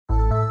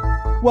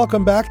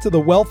Welcome back to the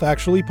Wealth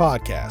Actually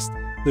podcast,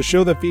 the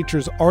show that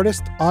features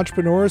artists,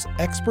 entrepreneurs,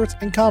 experts,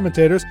 and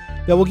commentators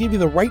that will give you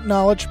the right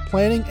knowledge,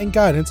 planning, and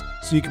guidance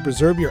so you can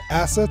preserve your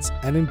assets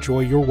and enjoy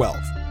your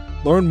wealth.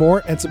 Learn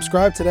more and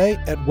subscribe today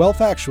at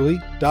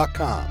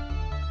wealthactually.com.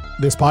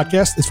 This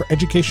podcast is for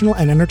educational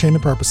and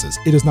entertainment purposes.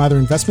 It is neither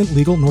investment,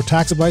 legal, nor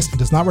tax advice and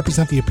does not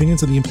represent the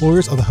opinions of the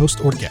employers of the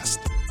host or guest.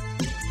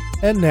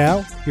 And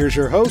now, here's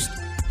your host,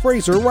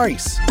 Fraser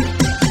Rice.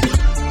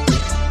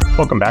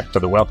 Welcome back to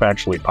the Wealth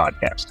Actually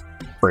podcast.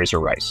 Fraser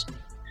Rice.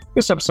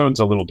 This episode's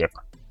a little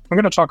different. I'm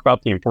going to talk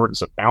about the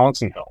importance of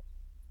balance and health.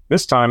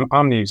 This time,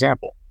 I'm the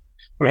example.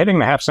 I'm hitting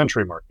the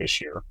half-century mark this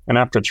year, and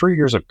after 3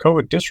 years of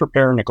COVID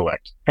disrepair and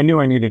neglect, I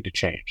knew I needed to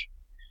change.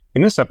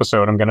 In this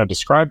episode, I'm going to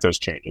describe those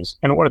changes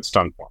and what it's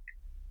done for me.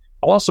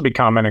 I'll also be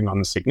commenting on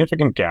the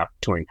significant gap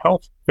between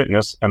health,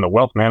 fitness, and the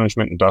wealth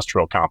management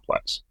industrial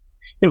complex.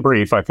 In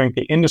brief, I think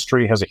the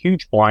industry has a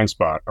huge blind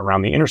spot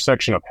around the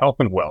intersection of health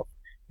and wealth,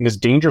 and is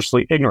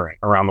dangerously ignorant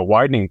around the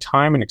widening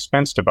time and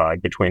expense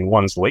divide between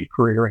one's late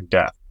career and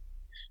death.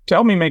 To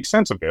help me make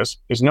sense of this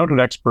is noted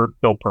expert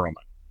Bill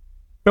PEARLMAN.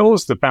 Bill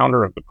is the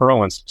founder of the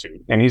Pearl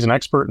Institute, and he's an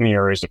expert in the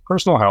areas of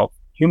personal health,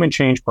 human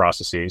change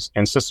processes,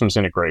 and systems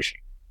integration.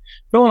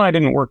 Bill and I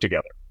didn't work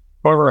together.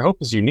 However, I hope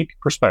his unique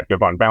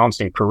perspective on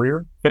balancing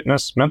career,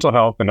 fitness, mental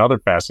health, and other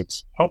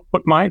facets help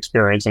put my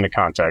experience into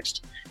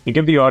context and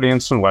give the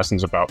audience some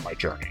lessons about my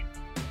journey.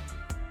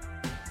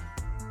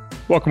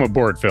 Welcome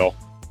aboard, Phil.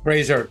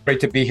 Fraser,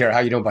 great to be here. How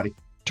you doing, buddy?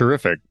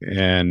 Terrific.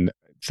 And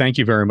thank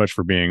you very much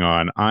for being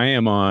on. I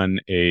am on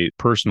a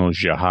personal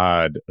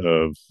jihad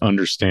of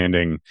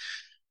understanding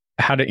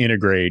how to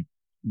integrate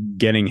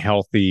getting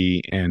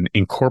healthy and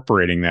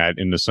incorporating that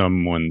into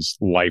someone's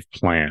life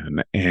plan.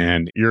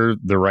 And you're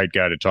the right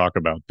guy to talk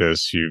about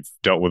this. You've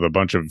dealt with a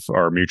bunch of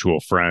our mutual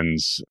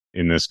friends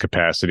in this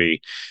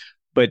capacity.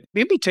 But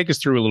maybe take us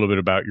through a little bit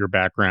about your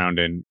background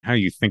and how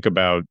you think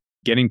about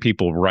getting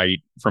people right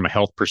from a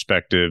health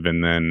perspective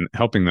and then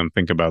helping them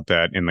think about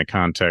that in the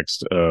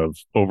context of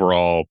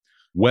overall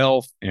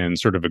wealth and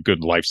sort of a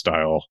good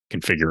lifestyle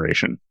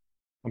configuration.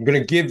 I'm going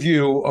to give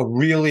you a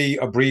really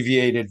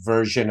abbreviated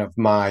version of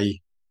my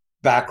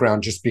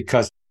background just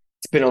because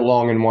it's been a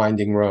long and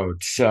winding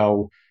road.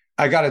 So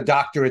I got a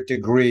doctorate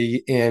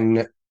degree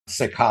in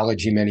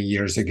psychology many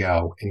years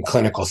ago, in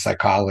clinical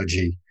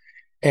psychology.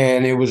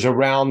 And it was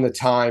around the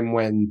time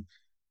when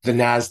the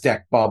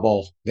NASDAQ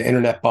bubble, the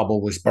internet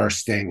bubble was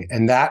bursting.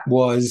 And that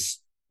was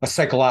a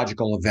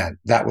psychological event.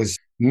 That was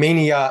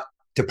mania,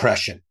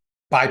 depression,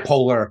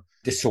 bipolar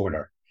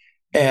disorder.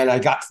 And I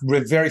got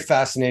very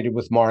fascinated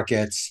with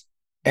markets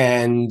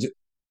and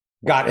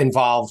got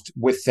involved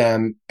with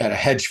them at a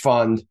hedge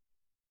fund,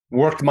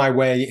 worked my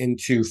way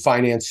into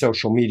finance,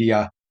 social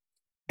media,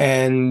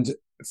 and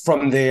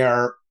from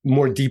there,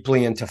 more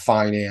deeply into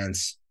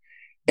finance,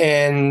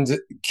 and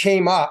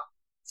came up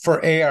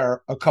for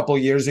air a couple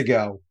of years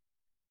ago,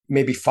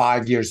 maybe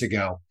 5 years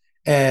ago,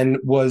 and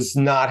was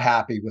not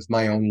happy with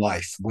my own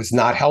life, was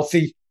not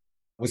healthy,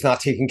 was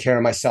not taking care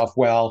of myself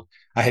well.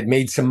 I had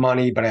made some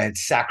money, but I had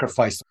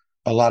sacrificed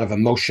a lot of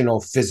emotional,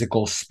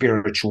 physical,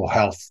 spiritual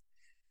health.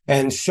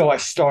 And so I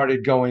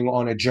started going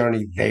on a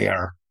journey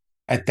there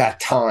at that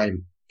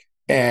time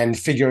and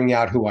figuring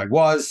out who I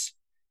was,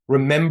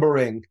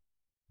 recalling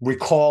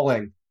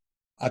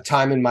a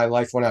time in my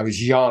life when I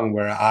was young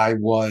where I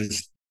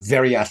was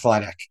very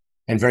athletic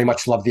and very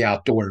much loved the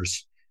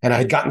outdoors. And I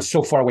had gotten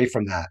so far away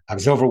from that. I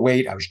was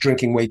overweight. I was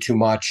drinking way too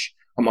much,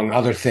 among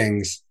other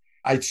things.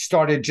 I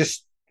started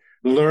just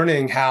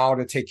learning how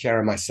to take care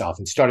of myself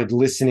and started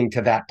listening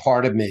to that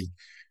part of me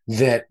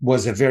that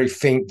was a very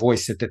faint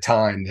voice at the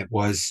time that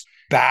was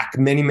back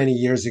many, many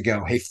years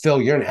ago. Hey,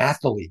 Phil, you're an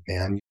athlete,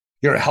 man.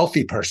 You're a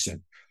healthy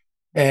person.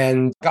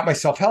 And got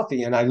myself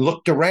healthy. And I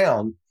looked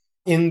around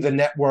in the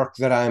network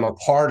that I'm a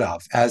part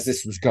of as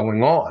this was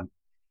going on,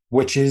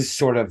 which is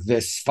sort of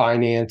this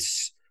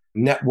finance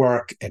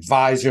network,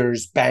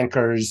 advisors,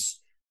 bankers,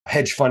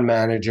 hedge fund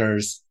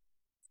managers,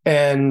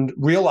 and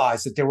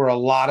realized that there were a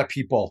lot of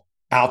people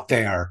out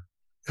there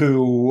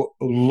who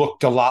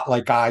looked a lot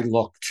like I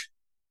looked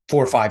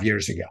 4 or 5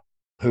 years ago,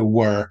 who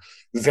were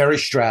very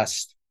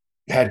stressed,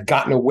 had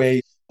gotten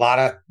away. A lot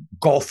of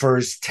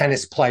golfers,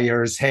 tennis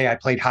players. Hey, I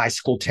played high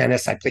school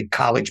tennis. I played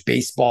college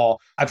baseball.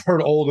 I've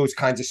heard all those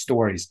kinds of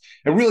stories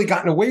and really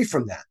gotten away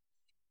from that.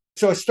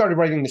 So I started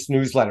writing this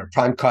newsletter,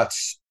 Prime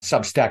Cuts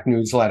Substack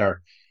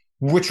newsletter,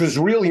 which was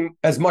really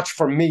as much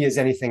for me as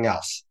anything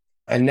else.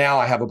 And now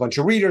I have a bunch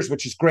of readers,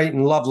 which is great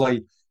and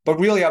lovely. But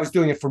really, I was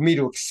doing it for me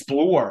to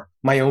explore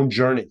my own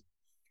journey.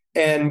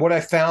 And what I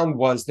found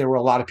was there were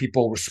a lot of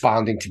people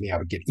responding to me. I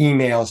would get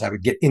emails, I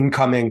would get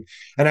incoming,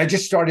 and I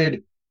just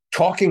started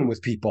talking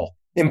with people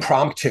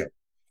impromptu.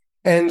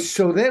 And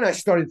so then I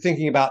started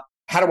thinking about,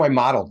 how do I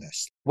model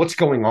this? What's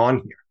going on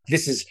here?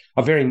 This is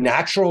a very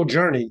natural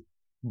journey,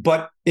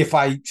 but if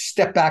I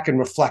step back and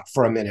reflect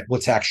for a minute,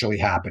 what's actually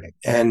happening?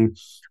 And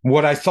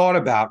what I thought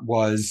about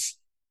was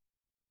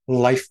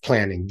life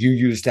planning. You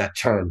used that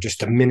term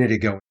just a minute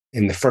ago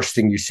in the first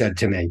thing you said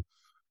to me.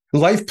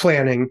 Life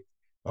planning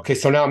Okay,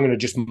 so now I'm going to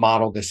just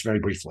model this very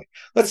briefly.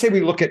 Let's say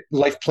we look at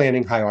life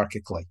planning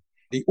hierarchically,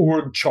 the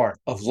org chart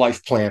of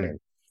life planning.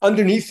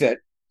 Underneath it,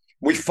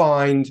 we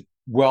find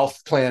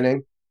wealth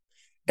planning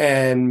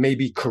and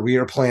maybe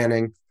career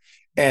planning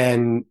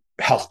and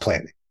health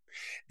planning.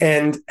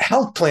 And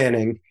health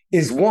planning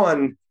is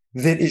one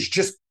that is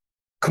just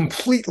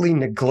completely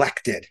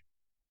neglected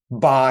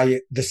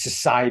by the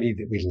society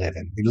that we live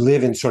in. We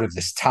live in sort of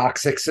this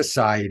toxic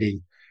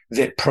society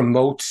that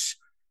promotes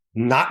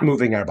not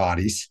moving our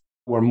bodies.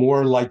 We're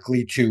more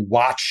likely to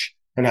watch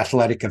an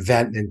athletic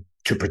event than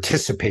to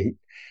participate,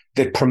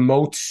 that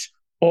promotes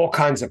all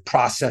kinds of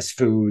processed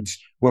foods,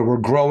 where we're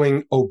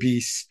growing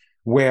obese,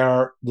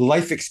 where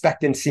life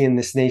expectancy in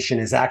this nation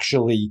is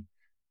actually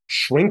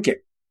shrinking.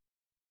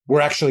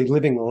 We're actually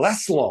living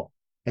less long.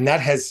 And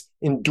that has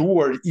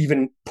endured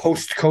even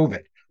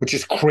post-COVID, which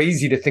is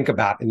crazy to think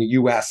about in the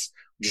US,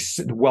 which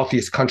is the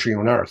wealthiest country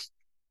on earth.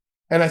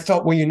 And I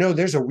thought, well,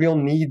 there's a real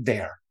need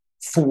there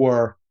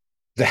for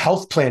the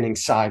health planning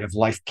side of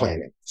life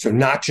planning. So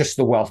not just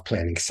the wealth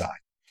planning side.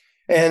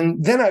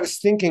 And then I was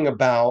thinking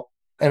about,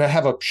 and I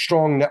have a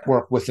strong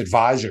network with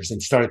advisors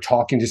and started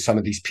talking to some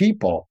of these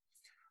people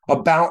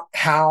about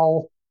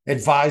how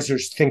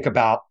advisors think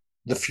about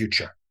the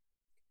future.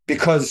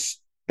 Because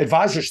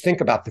advisors think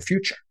about the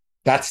future.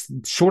 That's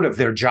sort of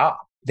their job.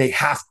 They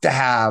have to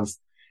have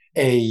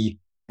a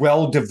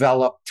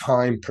well-developed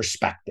time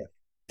perspective.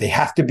 They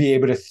have to be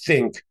able to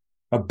think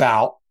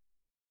about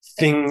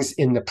things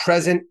in the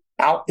present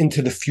out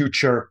into the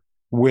future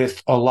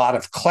with a lot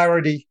of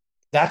clarity.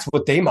 That's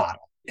what they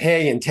model.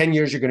 Hey, in 10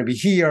 years, you're going to be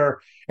here.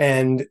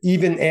 And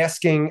even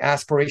asking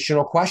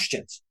aspirational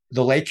questions.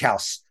 The lake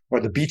house or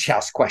the beach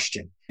house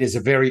question is a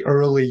very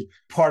early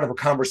part of a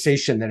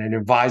conversation that an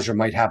advisor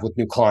might have with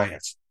new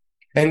clients.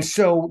 And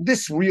so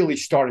this really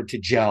started to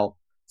gel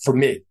for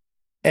me.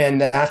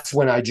 And that's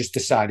when I just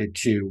decided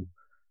to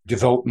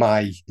devote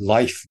my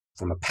life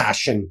from a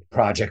passion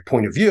project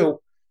point of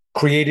view,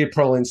 created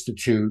Pearl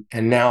Institute.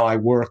 And now I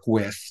work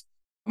with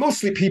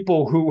mostly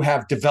people who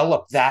have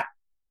developed that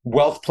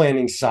wealth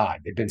planning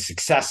side. They've been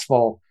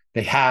successful.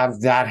 They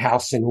have that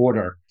house in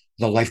order,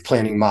 the life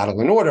planning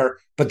model in order,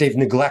 but they've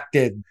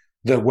neglected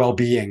the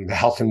well-being, the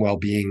health and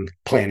well-being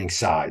planning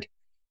side.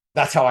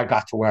 That's how I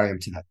got to where I am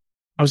today.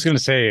 I was going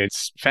to say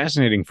it's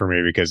fascinating for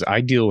me because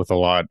I deal with a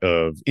lot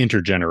of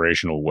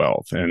intergenerational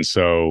wealth. And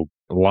so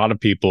a lot of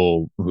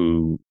people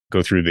who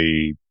go through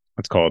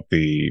let's call it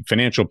the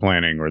financial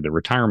planning or the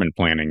retirement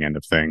planning end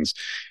of things,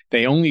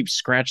 they only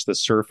scratch the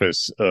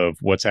surface of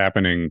what's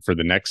happening for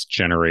the next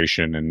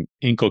generation and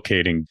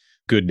inculcating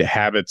good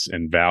habits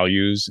and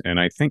values.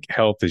 And I think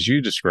health, as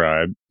you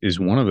described, is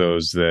one of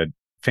those that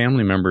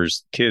family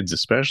members, kids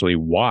especially,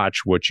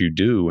 watch what you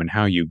do and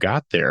how you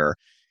got there.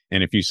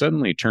 And if you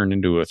suddenly turn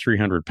into a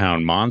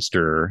 300-pound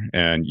monster,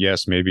 and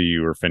yes, maybe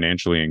you were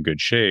financially in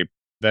good shape,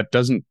 that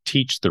doesn't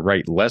teach the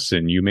right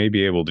lesson. You may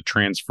be able to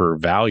transfer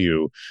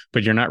value,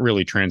 but you're not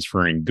really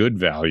transferring good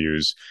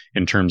values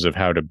in terms of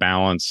how to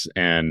balance.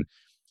 And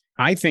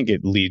I think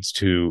it leads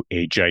to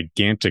a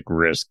gigantic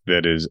risk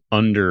that is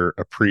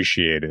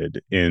underappreciated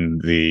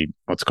in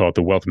let's call it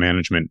the wealth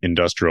management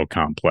industrial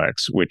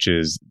complex, which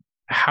is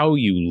how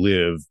you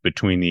live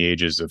between the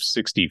ages of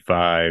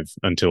 65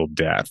 until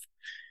death.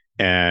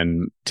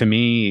 And to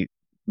me,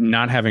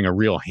 not having a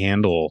real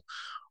handle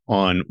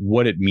on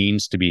what it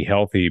means to be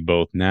healthy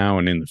both now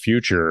and in the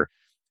future,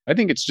 I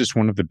think it's just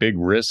one of the big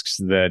risks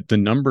that the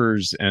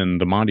numbers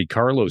and the Monte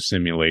Carlo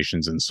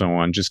simulations and so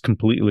on just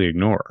completely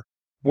ignore.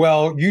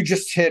 Well, you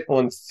just hit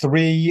on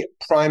three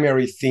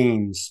primary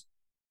themes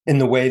in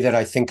the way that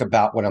I think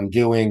about what I'm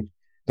doing,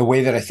 the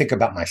way that I think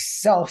about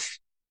myself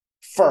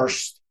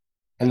first,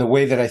 and the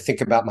way that I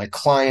think about my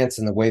clients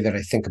and the way that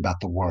I think about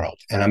the world.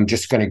 And I'm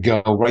just going to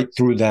go right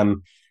through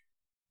them.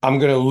 I'm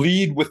going to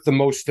lead with the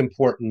most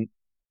important,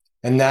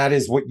 and that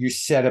is what you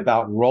said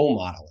about role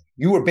modeling.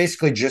 You were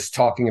basically just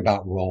talking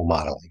about role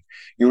modeling.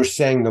 You were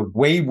saying the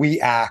way we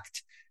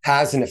act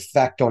has an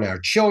effect on our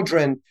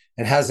children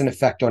and has an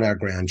effect on our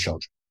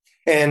grandchildren.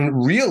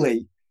 And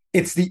really,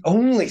 it's the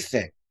only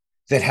thing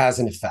that has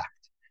an effect,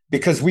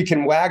 because we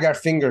can wag our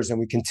fingers and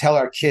we can tell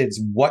our kids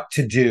what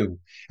to do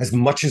as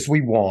much as we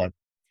want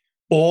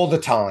all the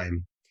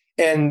time.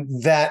 And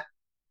that,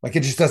 it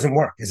just doesn't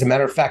work. As a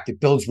matter of fact, it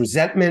builds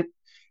resentment.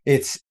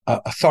 It's an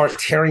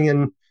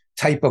authoritarian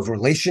type of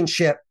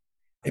relationship.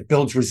 It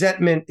builds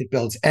resentment. It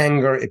builds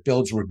anger. It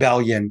builds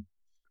rebellion.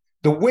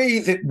 The way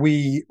that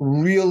we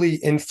really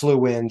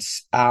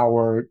influence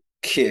our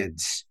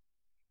kids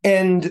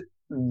and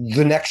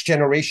the next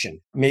generation,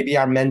 maybe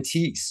our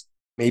mentees,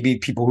 maybe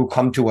people who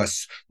come to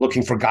us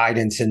looking for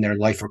guidance in their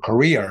life or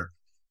career,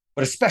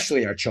 but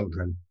especially our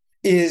children,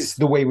 is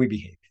the way we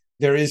behave.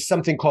 There is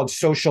something called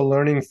social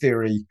learning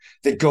theory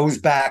that goes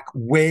back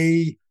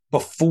way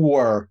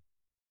before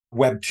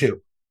Web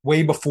 2,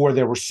 way before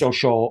there were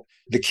social.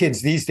 The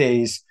kids these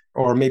days,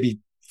 or maybe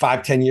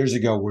 5-10 years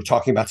ago, were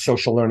talking about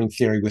social learning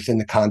theory within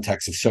the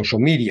context of social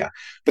media.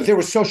 But there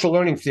was social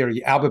learning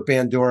theory, Albert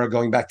Bandura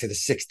going back to the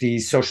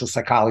 60s, social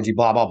psychology,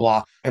 blah, blah,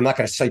 blah. I'm not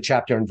going to cite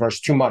chapter and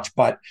verse too much,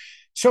 but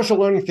social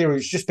learning theory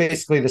is just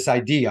basically this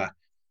idea.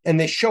 And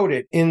they showed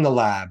it in the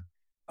lab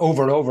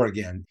over and over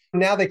again.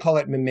 Now they call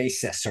it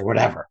mimesis or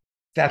whatever.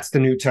 That's the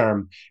new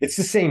term. It's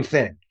the same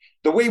thing.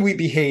 The way we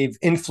behave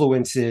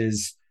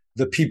influences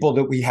the people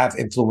that we have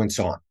influence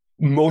on,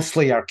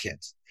 mostly our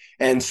kids.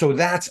 And so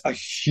that's a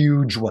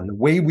huge one. The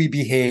way we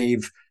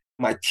behave.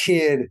 My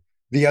kid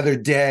the other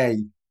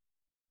day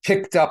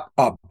picked up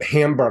a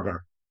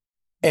hamburger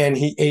and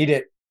he ate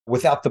it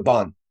without the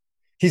bun.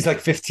 He's like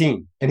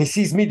 15 and he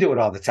sees me do it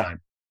all the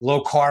time.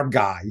 Low carb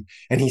guy.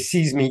 And he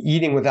sees me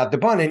eating without the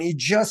bun and he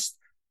just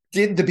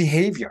did the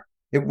behavior.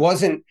 It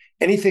wasn't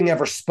anything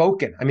ever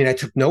spoken. I mean, I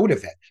took note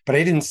of it, but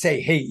I didn't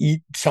say, hey,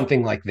 eat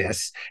something like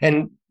this.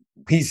 And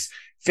he's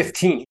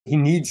 15. He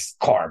needs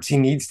carbs. He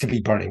needs to be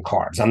burning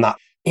carbs. I'm not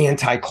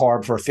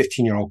anti-carb for a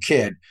 15-year-old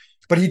kid,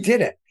 but he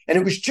did it. And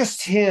it was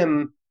just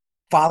him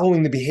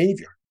following the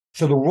behavior.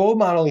 So the role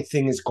modeling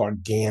thing is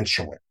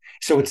gargantuan.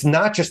 So it's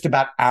not just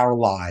about our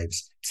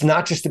lives. It's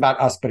not just about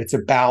us, but it's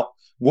about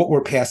what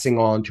we're passing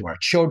on to our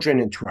children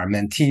and to our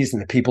mentees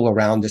and the people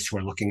around us who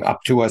are looking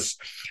up to us.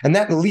 And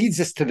that leads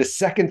us to the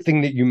second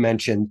thing that you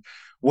mentioned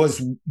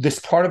was this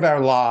part of our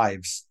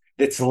lives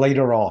that's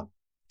later on,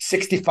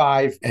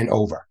 65 and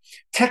over.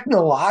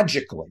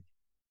 Technologically,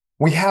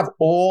 we have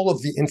all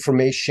of the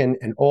information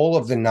and all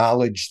of the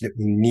knowledge that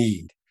we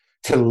need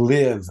to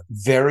live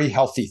very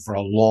healthy for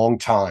a long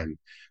time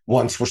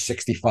once we're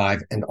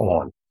 65 and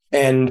on.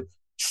 And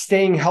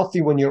staying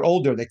healthy when you're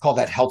older, they call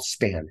that health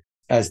span,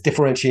 as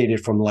differentiated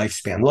from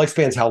lifespan.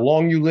 Lifespan is how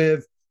long you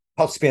live.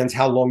 Health span is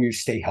how long you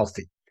stay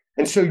healthy.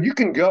 And so you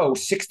can go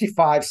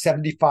 65,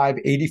 75,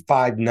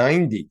 85,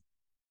 90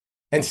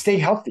 and stay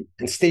healthy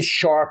and stay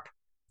sharp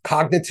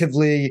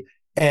cognitively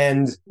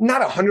and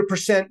not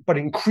 100%, but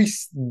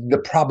increase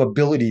the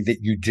probability that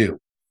you do.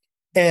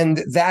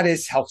 And that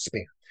is health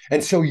span.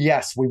 And so,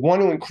 yes, we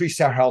want to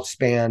increase our health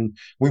span.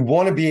 We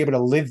want to be able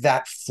to live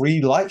that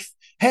free life.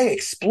 Hey,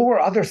 explore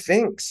other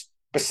things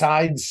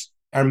besides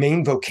our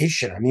main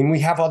vocation. I mean, we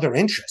have other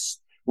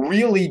interests.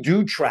 Really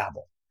do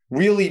travel.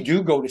 Really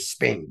do go to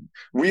Spain.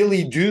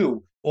 Really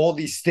do all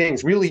these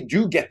things. Really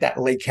do get that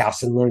lake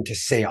house and learn to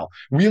sail.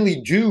 Really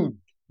do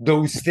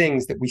those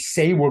things that we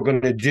say we're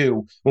going to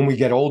do when we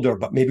get older,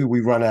 but maybe we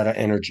run out of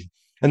energy.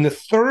 And the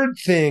third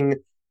thing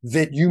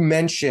that you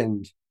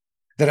mentioned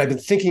that I've been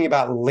thinking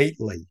about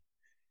lately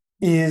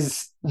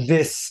is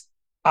this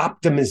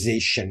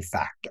optimization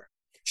factor.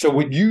 So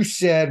what you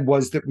said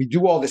was that we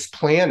do all this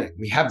planning.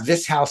 We have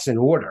this house in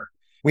order.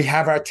 We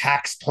have our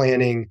tax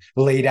planning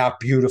laid out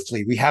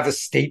beautifully. We have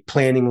estate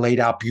planning laid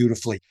out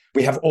beautifully.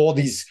 We have all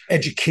these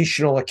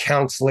educational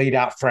accounts laid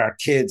out for our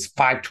kids,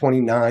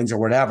 529s or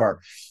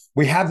whatever.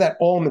 We have that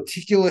all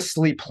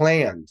meticulously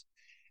planned.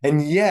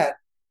 And yet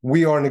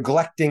we are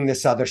neglecting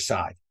this other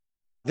side.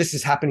 This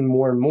is happening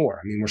more and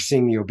more. I mean, we're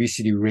seeing the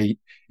obesity rate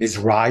is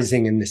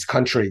rising in this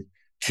country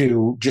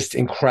to just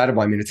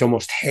incredible. I mean, it's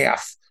almost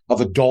half of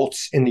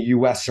adults in the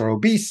US are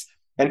obese,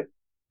 and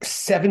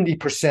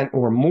 70%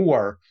 or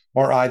more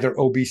are either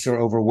obese or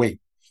overweight.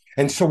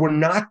 And so we're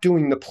not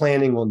doing the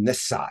planning on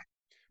this side.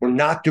 We're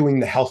not doing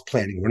the health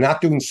planning. We're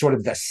not doing sort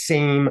of the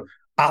same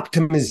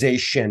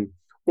optimization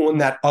on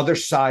that other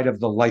side of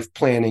the life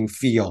planning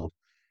field,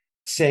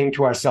 saying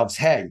to ourselves,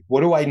 hey,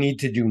 what do I need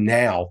to do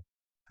now?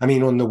 I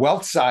mean, on the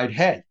wealth side,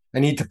 hey, I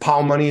need to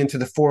pile money into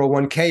the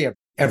 401k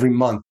every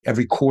month,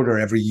 every quarter,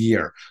 every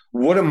year.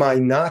 What am I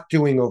not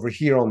doing over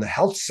here on the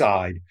health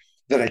side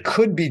that I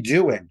could be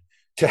doing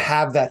to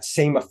have that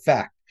same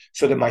effect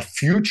so that my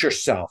future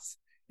self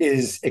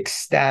is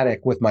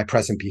ecstatic with my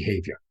present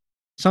behavior?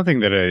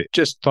 Something that I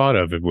just thought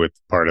of with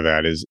part of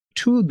that is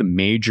two of the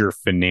major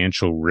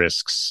financial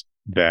risks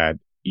that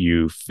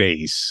you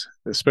face,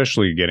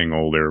 especially getting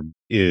older,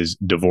 is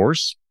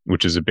divorce,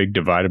 which is a big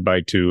divided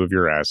by two of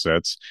your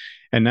assets.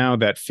 And now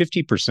that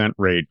 50%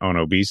 rate on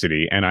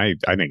obesity, and I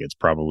think it's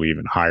probably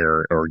even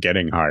higher or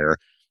getting higher,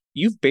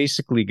 you've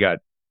basically got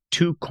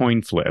two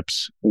coin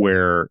flips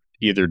where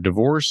either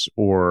divorce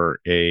or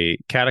a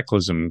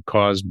cataclysm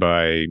caused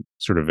by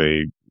sort of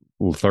a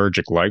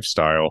lethargic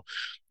lifestyle.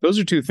 Those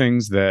are two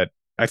things that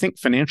I think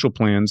financial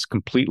plans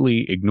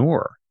completely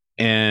ignore.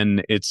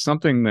 And it's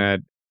something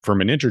that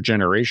from an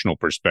intergenerational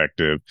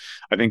perspective,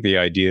 I think the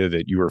idea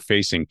that you are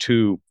facing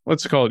two,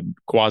 let's call it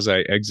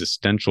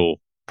quasi-existential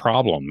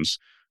problems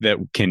that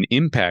can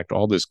impact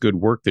all this good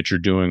work that you're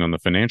doing on the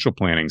financial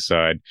planning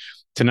side,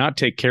 to not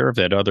take care of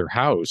that other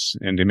house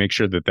and to make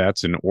sure that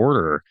that's in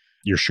order,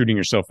 you're shooting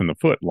yourself in the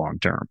foot long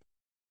term.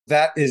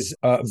 That is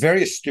a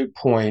very astute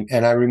point.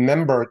 And I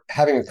remember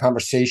having a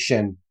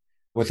conversation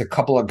with a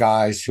couple of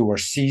guys who are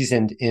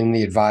seasoned in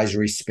the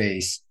advisory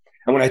space.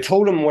 And when I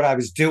told them what I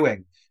was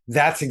doing,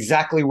 that's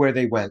exactly where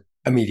they went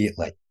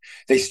immediately.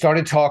 They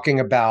started talking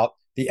about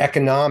the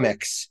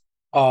economics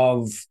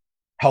of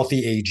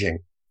healthy aging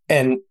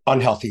and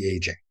unhealthy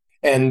aging,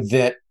 and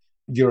that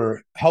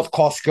your health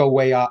costs go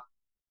way up.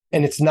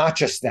 And it's not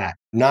just that,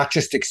 not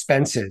just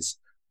expenses,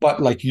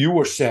 but like you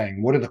were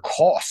saying, what are the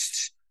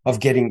costs of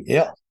getting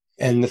ill?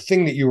 And the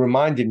thing that you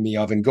reminded me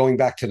of, and going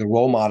back to the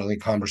role modeling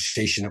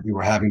conversation that we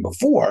were having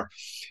before,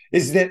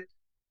 is that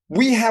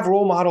we have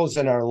role models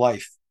in our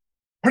life.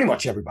 Pretty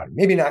much everybody,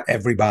 maybe not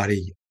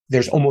everybody.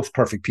 There's almost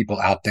perfect people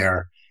out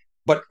there,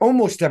 but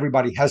almost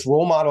everybody has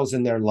role models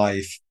in their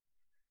life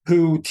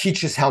who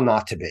teach us how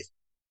not to be.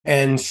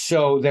 And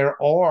so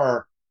there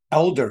are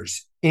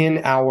elders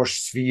in our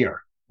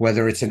sphere,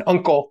 whether it's an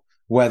uncle,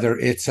 whether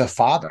it's a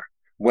father,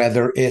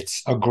 whether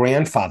it's a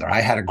grandfather.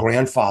 I had a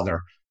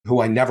grandfather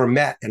who I never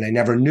met and I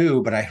never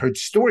knew, but I heard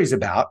stories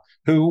about,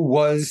 who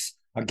was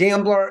a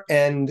gambler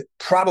and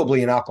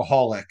probably an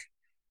alcoholic.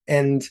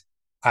 And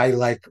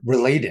I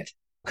related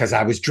because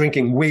I was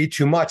drinking way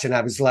too much. And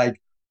I was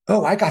like,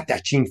 oh, I got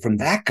that gene from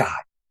that guy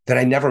that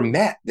I never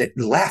met that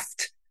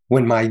left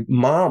when my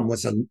mom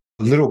was a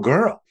little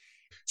girl.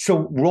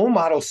 So role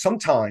models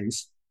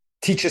sometimes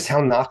teach us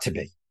how not to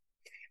be.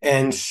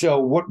 And so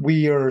what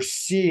we are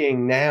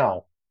seeing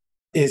now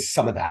is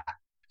some of that.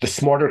 The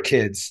smarter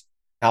kids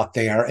out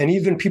there, and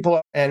even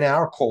people in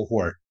our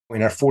cohort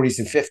in our 40s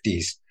and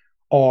 50s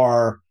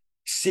are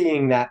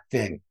seeing that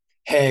thing.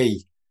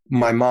 Hey,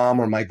 my mom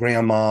or my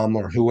grandmom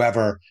or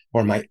whoever,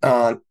 or my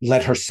aunt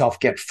let herself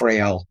get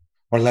frail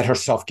or let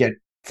herself get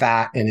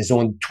fat and is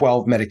on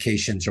 12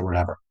 medications or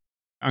whatever.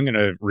 I'm going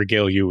to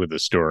regale you with a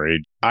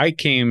story. I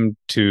came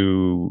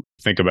to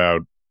think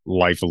about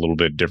life a little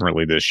bit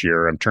differently this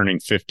year. I'm turning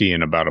 50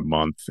 in about a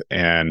month.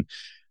 And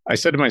I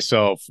said to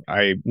myself,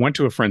 I went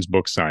to a friend's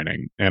book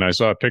signing and I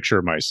saw a picture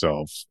of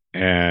myself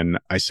and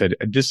I said,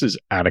 this is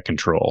out of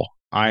control.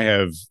 I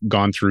have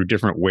gone through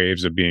different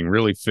waves of being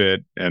really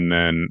fit and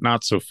then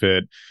not so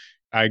fit.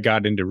 I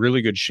got into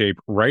really good shape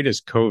right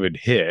as COVID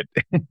hit.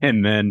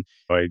 And then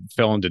I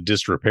fell into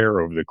disrepair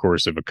over the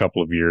course of a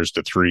couple of years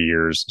to 3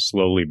 years,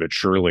 slowly but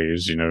surely,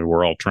 as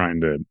we're all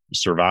trying to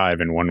survive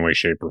in one way,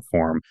 shape, or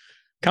form.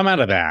 Come out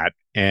of that.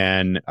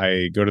 And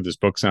I go to this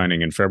book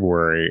signing in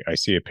February. I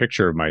see a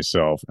picture of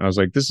myself and I was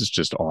like, this is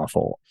just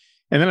awful.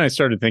 And then I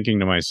started thinking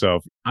to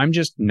myself, I'm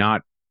just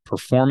not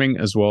performing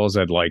as well as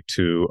I'd like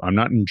to. I'm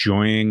not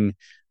enjoying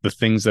the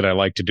things that I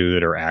like to do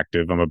that are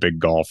active. I'm a big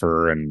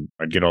golfer and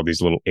I'd get all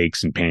these little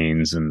aches and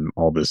pains and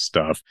all this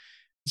stuff.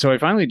 So I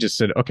finally just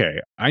said, okay,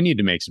 I need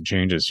to make some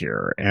changes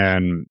here.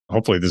 And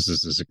hopefully this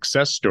is a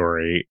success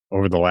story.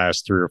 Over the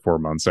last 3 or 4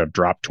 months, I've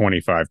dropped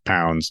 25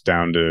 pounds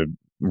down to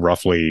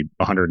roughly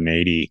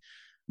 180,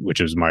 which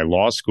is my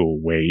law school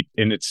weight.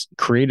 And it's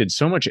created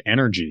so much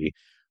energy.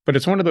 But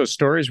it's one of those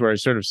stories where I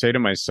sort of say to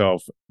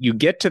myself, you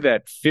get to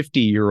that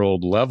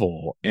 50-year-old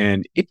level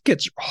and it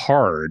gets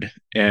hard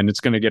and it's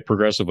going to get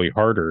progressively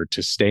harder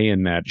to stay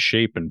in that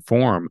shape and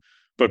form.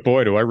 But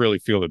boy, do I really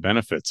feel the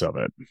benefits of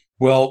it.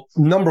 Well,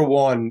 number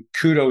one,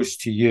 kudos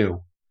to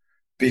you,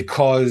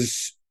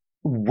 because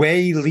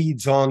way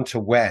leads on to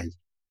way.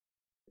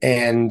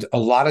 And a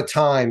lot of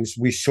times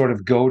we sort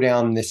of go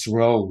down this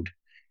road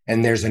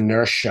and there's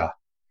inertia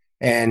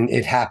and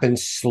it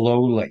happens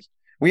slowly.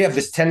 We have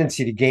this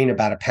tendency to gain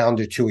about a pound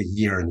or two a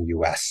year in the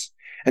US.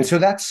 And so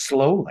that's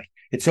slowly.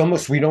 It's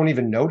almost, we don't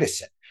even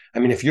notice it. I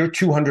mean, if you're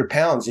 200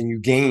 pounds and you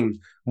gain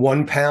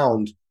 1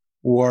 pound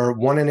or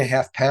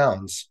 1.5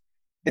 pounds,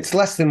 it's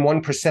less than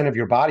 1% of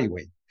your body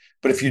weight.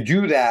 But if you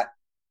do that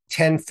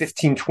 10,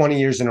 15, 20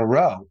 years in a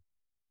row,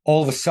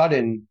 all of a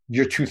sudden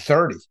you're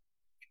 230.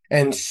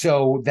 And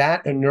so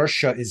that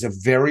inertia is a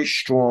very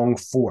strong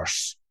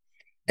force.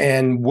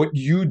 And what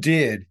you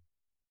did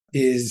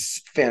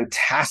is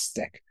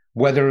fantastic.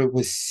 Whether it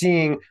was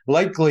seeing,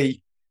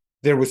 likely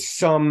there was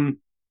some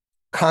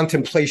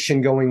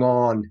contemplation going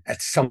on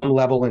at some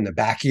level in the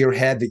back of your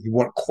head that you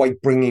weren't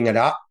quite bringing it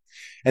up.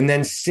 And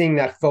then seeing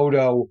that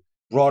photo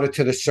brought it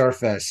to the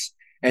surface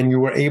and you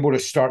were able to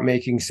start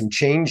making some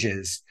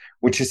changes,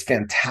 which is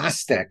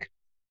fantastic.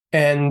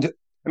 And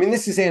I mean,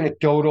 this is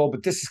anecdotal,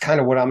 but this is kind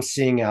of what I'm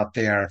seeing out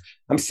there.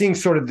 I'm seeing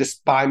sort of this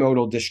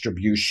bimodal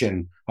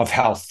distribution of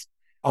health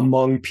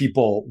among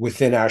people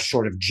within our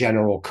sort of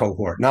general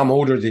cohort. Now, I'm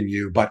older than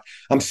you, but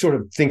I'm sort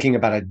of thinking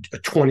about a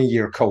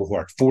 20-year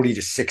cohort, 40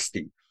 to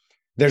 60.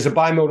 There's a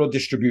bimodal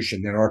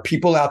distribution. There are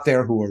people out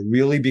there who are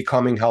really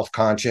becoming health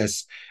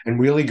conscious and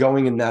really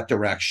going in that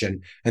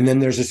direction. And then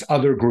there's this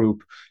other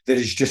group that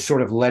is just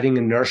sort of letting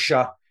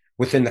inertia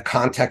within the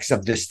context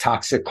of this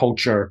toxic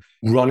culture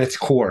run its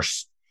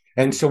course.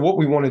 And so what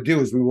we want to do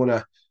is we want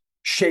to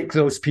shake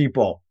those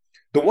people.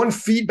 The one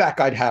feedback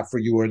I'd have for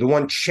you, or the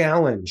one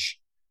challenge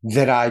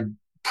that I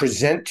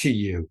present to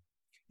you,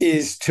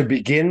 is to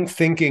begin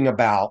thinking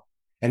about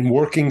and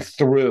working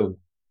through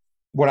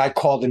what I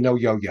call the no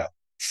yo-yo.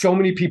 So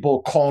many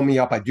people call me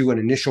up. I do an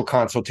initial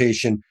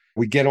consultation.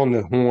 We get on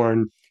the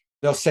horn.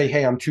 They'll say,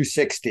 hey, I'm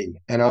 260.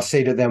 And I'll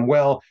say to them,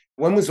 well,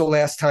 when was the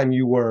last time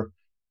you were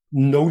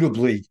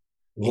notably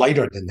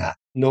lighter than that,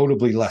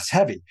 notably less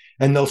heavy?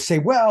 And they'll say,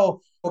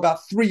 well, about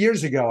 3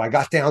 years ago, I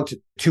got down to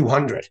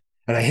 200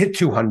 and I hit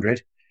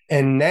 200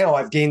 and now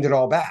I've gained it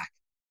all back.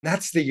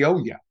 That's the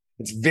yo-yo.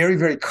 It's very,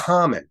 very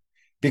common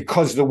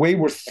because the way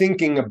we're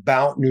thinking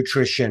about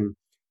nutrition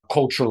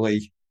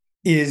culturally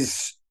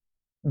is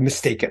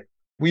mistaken.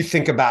 We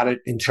think about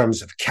it in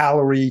terms of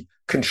calorie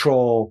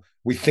control.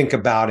 We think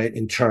about it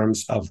in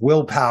terms of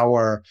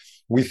willpower.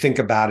 we think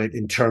about it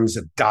in terms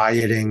of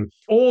dieting,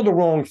 all the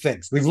wrong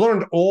things. We've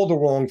learned all the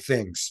wrong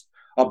things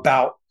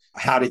about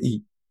how to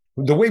eat.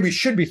 The way we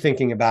should be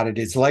thinking about it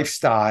is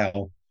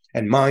lifestyle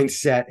and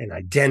mindset and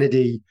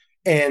identity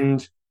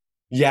and,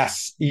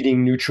 yes,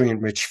 eating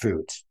nutrient-rich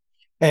foods.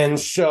 And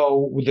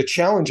so the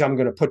challenge I'm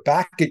going to put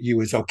back at you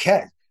is,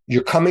 okay,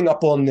 you're coming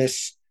up on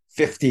this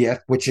 50th,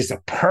 which is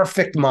a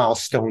perfect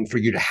milestone for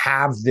you to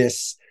have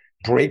this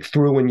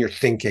breakthrough in your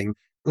thinking.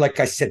 Like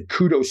I said,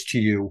 kudos to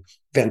you.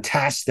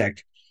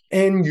 Fantastic.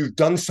 And you've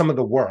done some of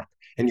the work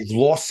and you've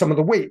lost some of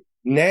the weight.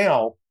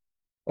 Now,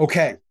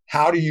 okay,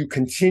 how do you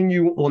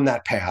continue on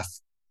that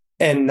path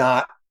and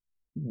not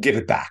give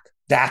it back?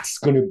 That's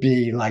going to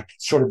be like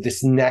sort of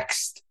this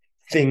next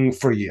thing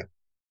for you.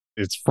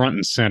 It's front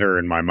and center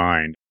in my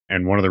mind.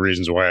 And one of the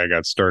reasons why I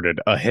got started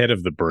ahead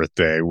of the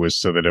birthday was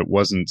so that it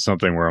wasn't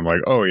something where I'm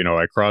like, oh,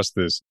 I crossed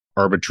this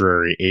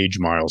arbitrary age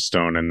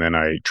milestone and then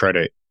I try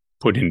to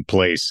put in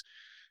place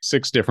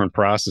 6 different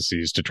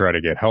processes to try to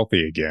get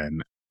healthy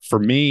again. For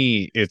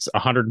me, it's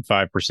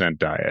 105%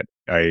 diet.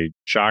 I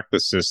shocked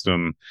the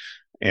system,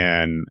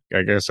 and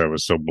I guess I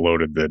was so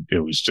bloated that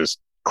it was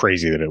just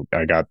crazy that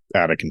I got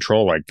out of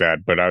control like that.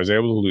 But I was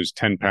able to lose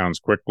 10 pounds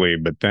quickly.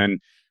 But then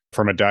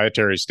from a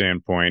dietary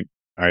standpoint,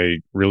 I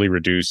really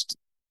reduced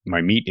my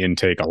meat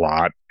intake a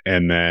lot.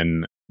 And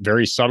then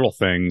very subtle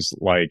things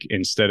like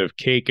instead of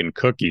cake and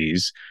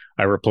cookies,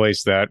 I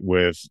replaced that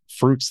with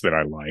fruits that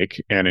I like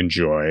and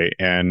enjoy.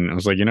 And I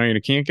was like, you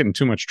can't get in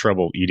too much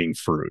trouble eating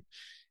fruit.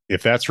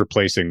 If that's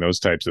replacing those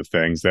types of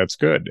things, that's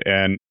good.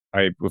 And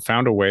I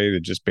found a way to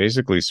just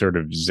basically sort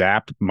of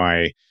zap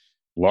my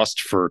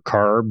lust for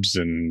carbs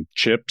and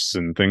chips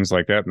and things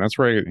like that. And that's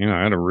where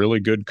I had a really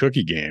good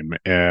cookie game.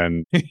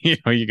 And,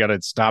 you got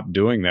to stop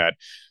doing that.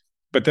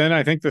 But then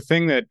I think the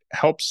thing that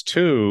helps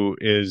too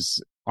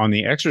is on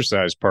the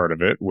exercise part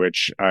of it,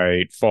 which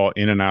I fall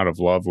in and out of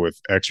love with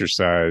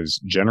exercise,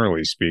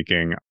 generally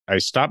speaking. I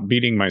stopped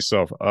beating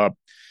myself up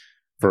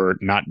for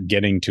not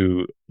getting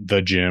to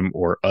the gym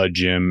or a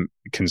gym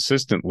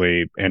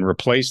consistently and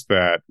replaced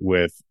that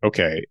with,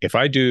 okay, if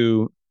I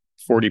do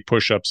 40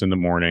 push-ups in the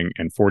morning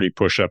and 40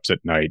 push-ups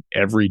at night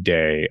every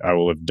day, I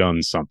will have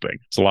done something.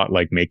 It's a lot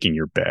like making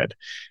your bed.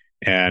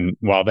 And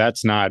while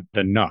that's not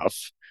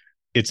enough,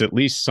 it's at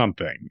least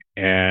something.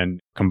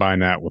 And combine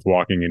that with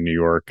walking in New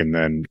York and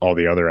then all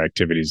the other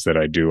activities that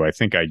I do, I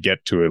think I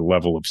get to a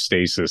level of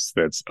stasis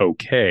that's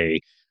okay.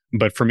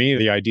 But for me,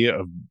 the idea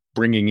of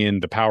bringing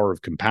in the power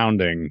of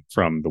compounding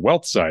from the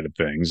wealth side of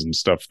things and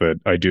stuff that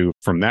I do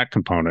from that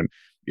component,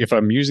 if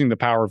I'm using the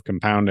power of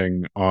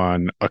compounding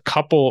on a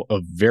couple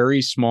of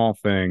very small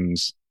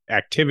things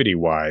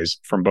activity-wise,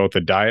 from both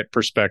a diet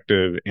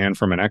perspective and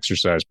from an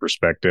exercise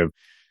perspective,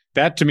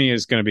 that to me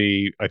is going to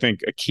be, I think,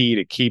 a key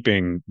to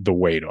keeping the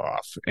weight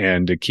off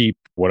and to keep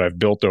what I've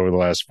built over the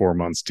last 4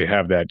 months, to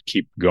have that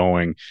keep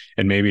going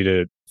and maybe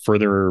to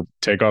further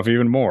take off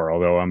even more,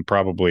 although I'm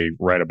probably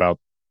right about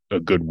a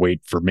good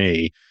weight for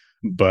me,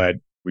 but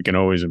we can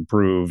always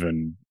improve.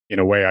 And in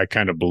a way, I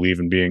kind of believe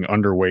in being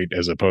underweight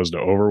as opposed to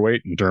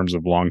overweight in terms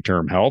of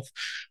long-term health.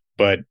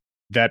 But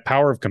that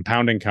power of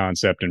compounding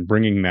concept and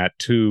bringing that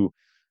to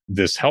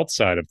this health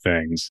side of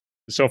things,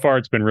 so far,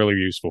 it's been really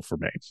useful for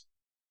me.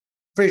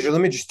 Fraser,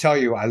 let me just tell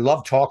you, I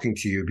love talking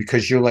to you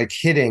because you're like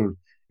hitting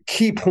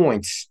key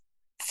points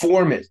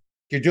for me.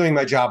 You're doing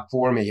my job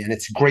for me. And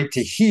it's great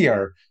to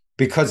hear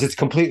because it's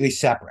completely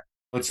separate.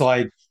 It's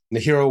like The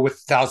Hero with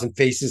 1,000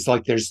 Faces,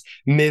 like there's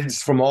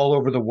myths from all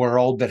over the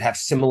world that have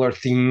similar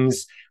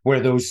themes where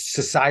those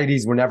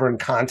societies were never in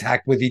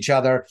contact with each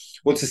other.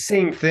 Well, it's the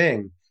same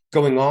thing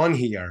going on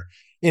here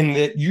in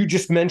that you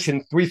just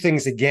mentioned 3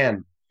 things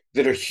again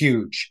that are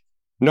huge.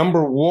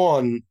 Number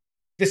one,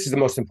 this is the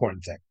most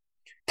important thing.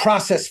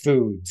 Processed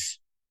foods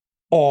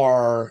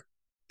are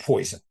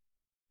poison,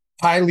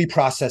 highly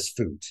processed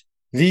foods.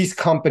 These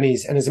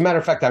companies, and as a matter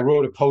of fact, I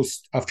wrote a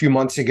post a few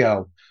months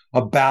ago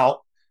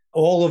about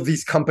all of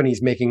these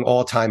companies making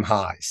all-time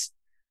highs.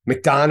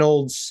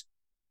 McDonald's,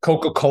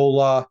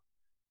 Coca-Cola,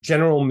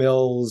 General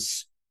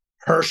Mills,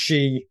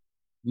 Hershey,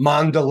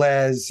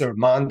 Mondelez or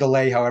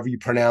Mondelez, however you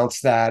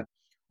pronounce that.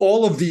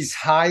 All of these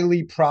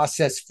highly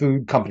processed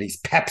food companies,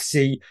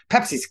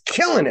 Pepsi's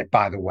killing it,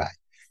 by the way.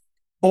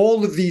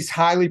 All of these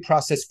highly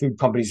processed food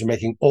companies are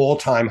making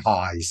all-time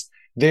highs.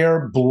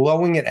 They're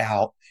blowing it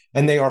out,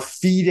 and they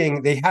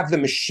have the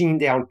machine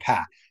down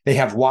pat. They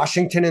have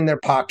Washington in their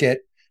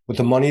pocket with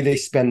the money they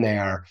spend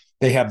there.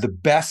 They have the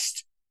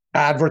best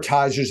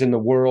advertisers in the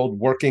world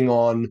working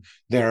on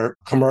their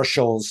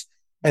commercials,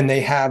 and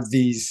they have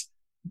these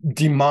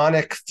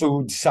demonic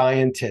food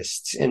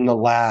scientists in the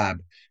lab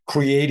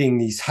creating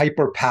these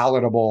hyper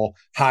palatable,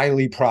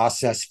 highly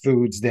processed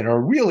foods that are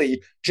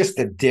really just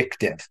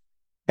addictive.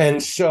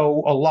 And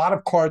so a lot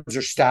of cards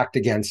are stacked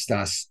against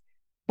us.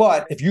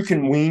 But if you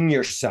can wean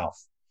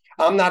yourself,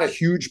 I'm not a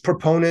huge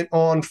proponent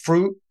on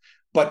fruit,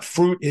 but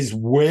fruit is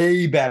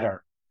way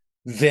better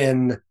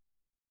than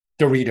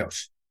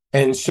Doritos.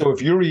 And so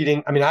if you're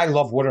eating, I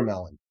love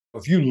watermelon.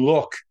 If you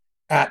look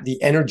at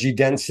the energy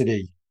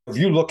density, if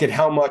you look at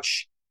how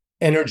much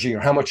energy or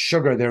how much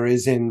sugar there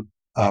is in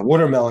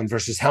watermelon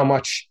versus how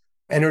much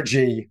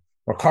energy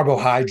or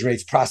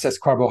carbohydrates,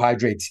 processed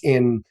carbohydrates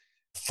in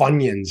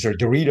Funyuns or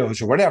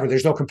Doritos or whatever.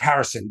 There's no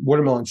comparison.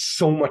 Watermelon's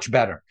so much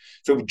better.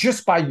 So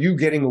just by you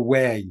getting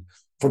away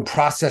from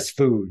processed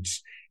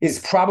foods is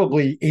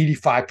probably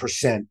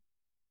 85%,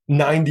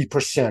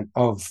 90%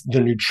 of the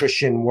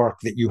nutrition work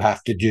that you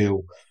have to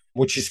do,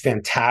 which is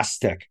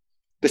fantastic.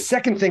 The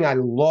second thing I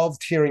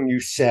loved hearing you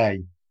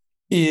say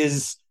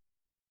is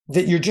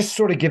that you're just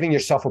sort of giving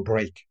yourself a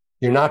break.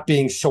 You're not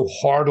being so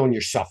hard on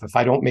yourself. If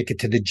I don't make it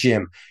to the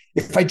gym,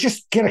 if I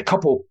just get a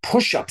couple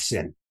push-ups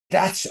in,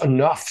 that's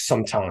enough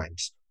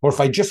sometimes. Or if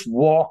I just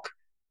walk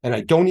and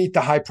I don't eat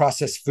the high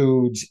processed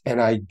foods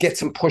and I get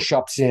some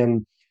push-ups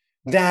in,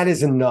 that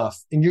is enough.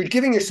 And you're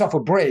giving yourself a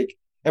break.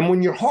 And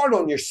when you're hard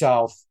on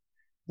yourself,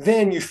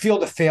 then you feel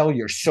the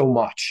failure so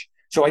much.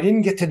 So I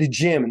didn't get to the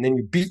gym, and then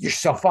you beat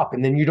yourself up,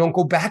 and then you don't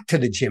go back to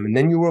the gym, and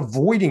then you're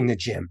avoiding the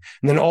gym.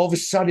 And then all of a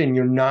sudden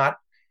you're not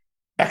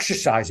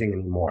exercising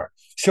anymore.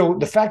 So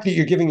the fact that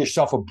you're giving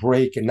yourself a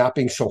break and not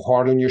being so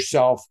hard on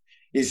yourself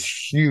is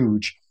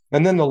huge.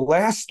 And then the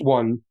last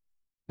one,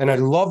 and I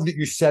love that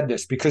you said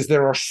this because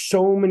there are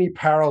so many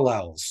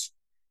parallels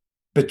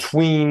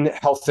between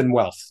health and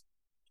wealth.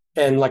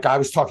 And like I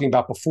was talking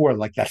about before,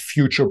 like that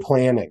future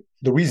planning.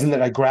 The reason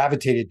that I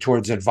gravitated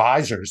towards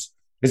advisors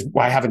is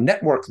I have a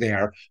network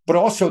there, but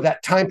also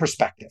that time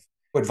perspective.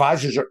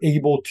 Advisors are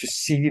able to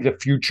see the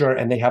future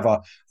and they have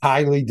a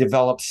highly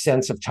developed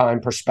sense of time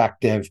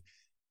perspective.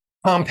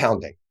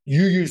 Compounding.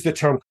 You use the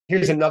term.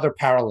 Here's another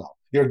parallel.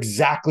 You're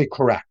exactly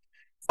correct.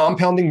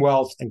 Compounding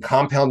wealth and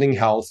compounding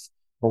health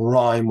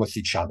rhyme with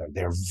each other.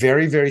 They're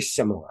very, very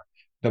similar.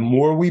 The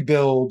more we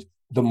build,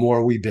 the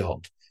more we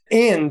build.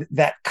 And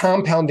that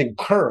compounding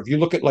curve, you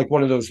look at like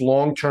one of those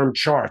long-term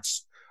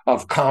charts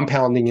of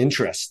compounding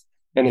interest,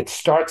 and it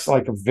starts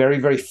like a very,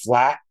 very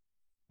flat,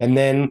 and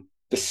then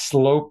the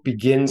slope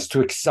begins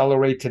to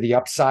accelerate to the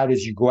upside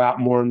as you go out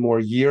more and more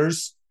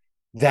years.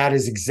 That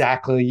is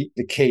exactly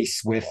the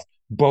case with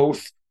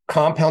both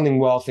compounding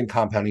wealth and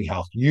compounding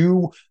health.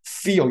 You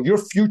feel your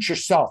future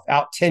self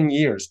out 10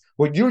 years.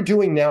 What you're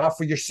doing now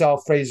for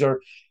yourself,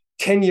 Fraser,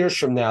 10 years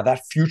from now,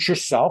 that future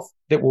self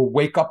that will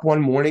wake up one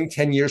morning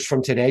 10 years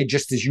from today,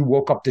 just as you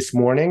woke up this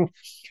morning,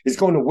 is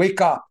going to wake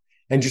up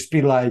and just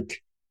be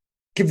like,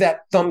 give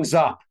that thumbs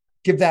up,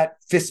 give that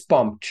fist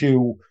bump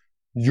to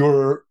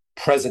your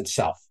present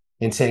self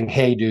and saying,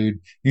 hey, dude,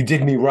 you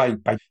did me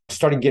right by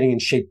starting getting in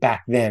shape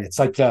back then. It's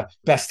like the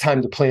best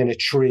time to plant a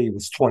tree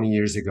was 20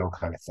 years ago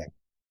kind of thing.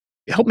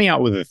 Help me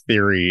out with a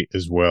theory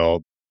as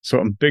well. So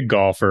I'm a big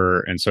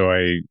golfer. And so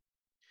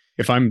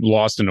if I'm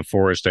lost in a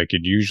forest, I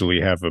could usually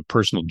have a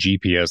personal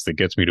GPS that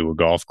gets me to a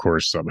golf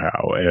course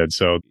somehow. And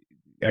so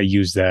I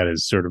use that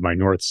as sort of my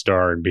North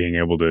Star in being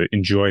able to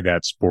enjoy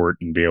that sport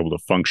and be able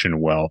to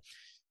function well.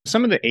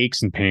 Some of the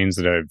aches and pains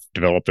that I've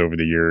developed over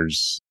the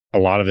years, a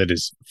lot of it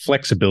is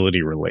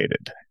flexibility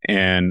related.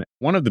 And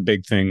one of the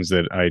big things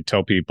that I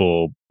tell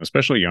people,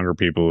 especially younger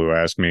people who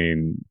ask me,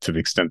 and to the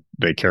extent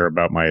they care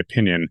about my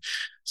opinion,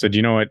 said,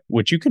 you know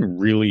what you can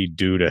really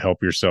do to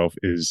help yourself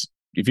is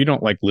if you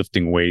don't like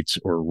lifting weights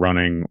or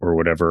running or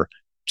whatever,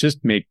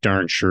 just make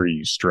darn sure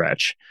you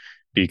stretch,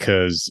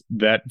 because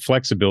that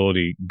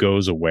flexibility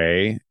goes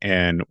away.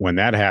 And when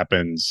that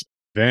happens,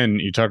 then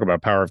you talk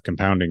about power of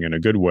compounding in a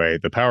good way.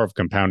 The power of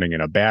compounding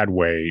in a bad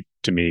way,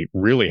 to me,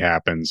 really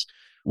happens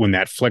when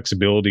that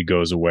flexibility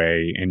goes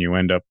away and you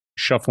end up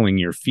shuffling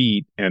your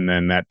feet, and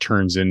then that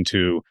turns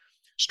into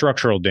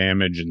structural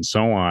damage and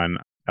so on.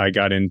 I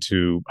got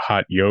into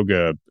hot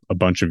yoga a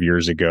bunch of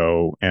years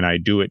ago, and I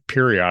do it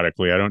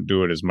periodically. I don't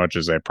do it as much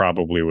as I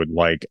probably would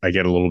like. I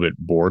get a little bit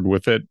bored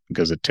with it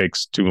because it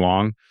takes too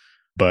long.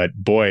 But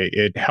boy,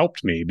 it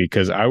helped me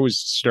because I was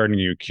starting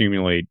to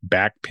accumulate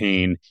back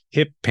pain,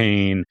 hip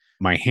pain.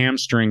 My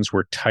hamstrings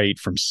were tight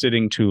from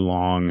sitting too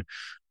long.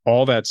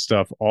 All that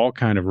stuff all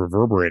kind of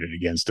reverberated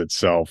against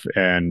itself.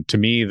 And to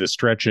me, the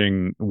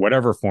stretching,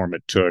 whatever form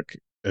it took,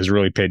 has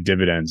really paid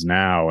dividends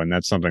now. And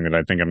that's something that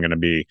I think I'm going to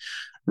be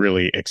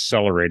really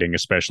accelerating,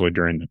 especially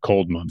during the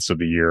cold months of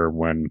the year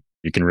when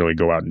you can really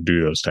go out and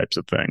do those types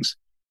of things.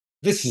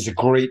 This is a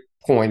great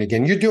point.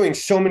 Again, you're doing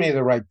so many of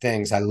the right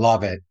things. I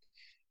love it.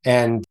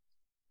 And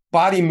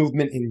body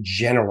movement in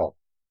general,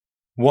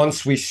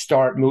 once we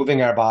start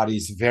moving our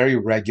bodies very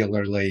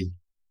regularly,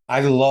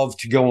 I love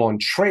to go on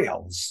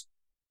trails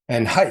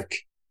and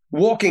hike.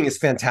 Walking is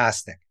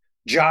fantastic.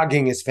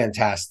 Jogging is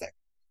fantastic.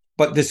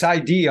 But this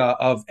idea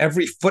of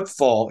every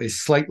footfall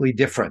is slightly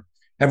different.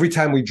 Every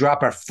time we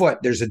drop our foot,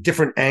 there's a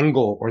different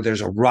angle or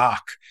there's a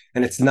rock,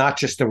 and it's not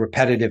just a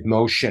repetitive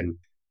motion.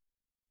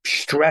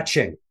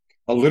 Stretching,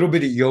 a little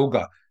bit of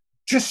yoga,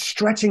 just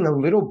stretching a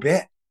little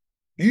bit.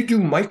 You do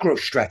micro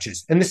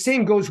stretches. And the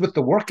same goes with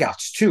the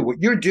workouts too.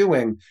 What you're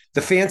doing,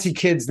 the fancy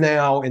kids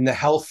now in the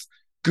health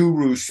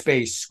guru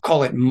space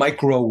call it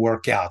micro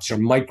workouts or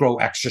micro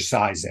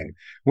exercising,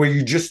 where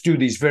you just do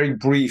these very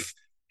brief,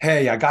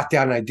 hey, I got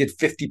down and I did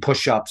 50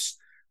 push-ups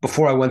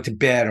before I went to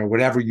bed or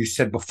whatever you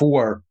said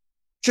before.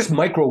 Just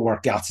micro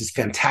workouts is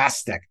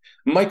fantastic.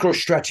 Micro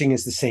stretching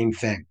is the same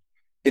thing.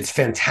 It's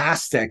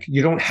fantastic.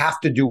 You don't have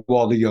to do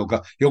all the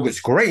yoga. Yoga's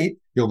great.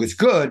 Yoga's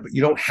good, but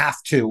you don't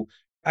have to.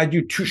 I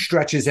do 2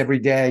 stretches every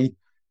day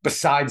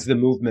besides the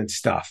movement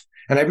stuff.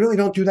 And I really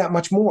don't do that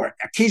much more.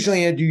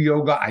 Occasionally I do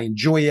yoga. I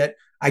enjoy it.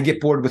 I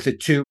get bored with it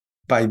too.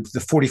 By the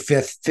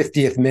 45th,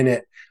 50th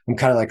minute, I'm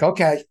kind of like,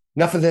 okay,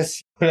 enough of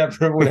this,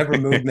 whatever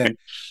movement.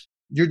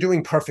 You're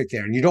doing perfect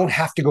there. And you don't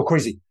have to go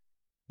crazy.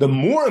 The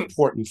more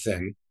important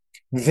thing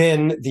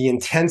than the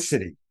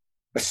intensity,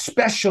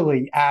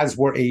 especially as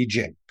we're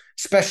aging,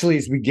 especially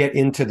as we get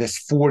into this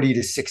 40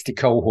 to 60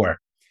 cohort,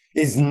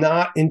 is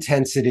not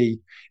intensity,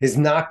 is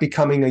not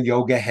becoming a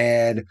yoga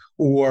head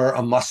or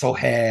a muscle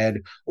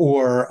head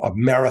or a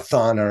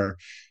marathoner.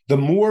 The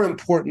more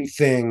important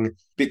thing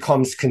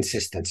becomes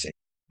consistency.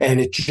 And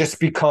it just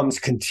becomes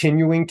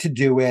continuing to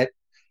do it,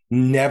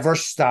 never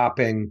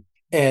stopping.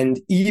 And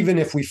even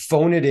if we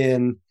phone it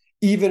in,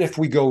 even if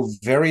we go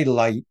very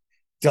light,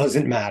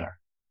 doesn't matter.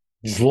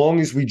 As long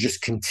as we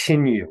just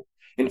continue.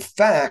 In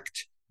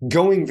fact,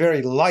 going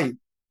very light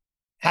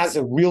has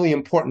a really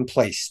important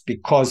place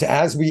because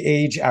as we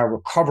age, our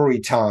recovery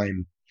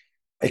time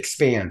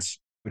expands.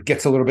 It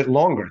gets a little bit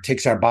longer. It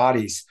takes our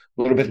bodies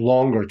a little bit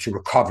longer to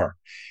recover.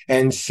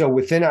 And so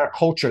within our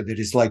culture that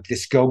is like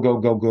this go, go,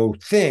 go, go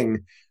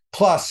thing,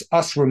 plus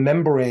us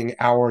remembering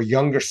our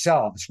younger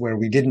selves where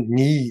we didn't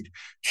need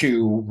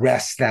to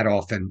rest that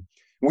often,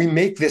 we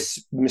make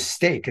this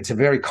mistake. It's a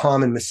very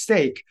common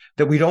mistake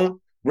that we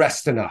don't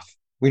rest enough.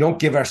 We don't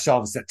give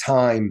ourselves that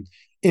time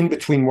in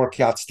between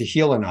workouts to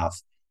heal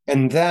enough.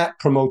 And that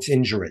promotes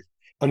injury.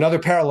 Another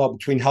parallel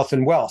between health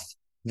and wealth,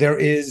 there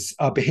is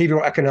a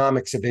behavioral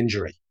economics of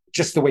injury.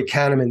 Just the way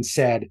Kahneman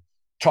said,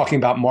 talking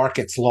about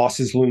markets,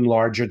 losses loom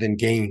larger than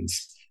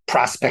gains,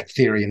 prospect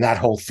theory and that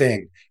whole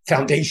thing,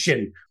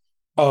 foundation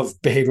of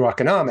behavioral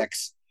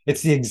economics.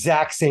 It's the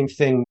exact same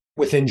thing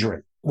with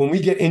injury. When we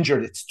get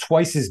injured, it's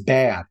twice as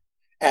bad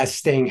as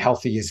staying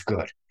healthy is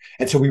good.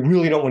 And so we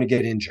really don't want to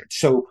get injured.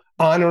 So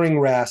honoring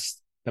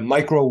rest, the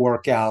micro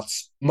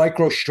workouts,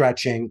 micro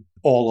stretching,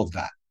 all of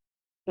that.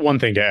 One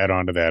thing to add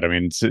on to that, I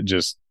mean, it's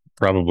just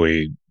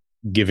probably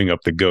giving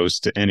up the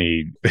ghost to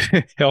any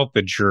health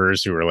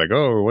insurers who are like,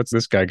 oh, what's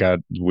this guy got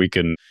we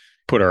can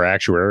put our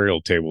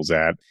actuarial tables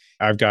at?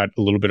 I've got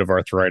a little bit of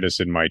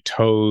arthritis in my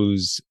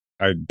toes,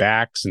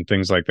 backs and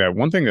things like that.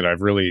 One thing that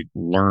I've really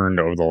learned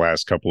over the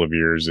last couple of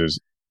years is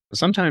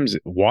sometimes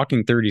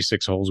walking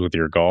 36 holes with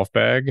your golf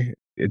bag,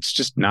 it's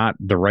just not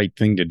the right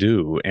thing to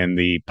do. And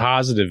the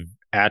positive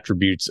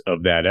attributes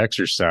of that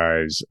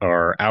exercise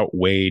are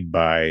outweighed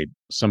by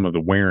some of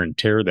the wear and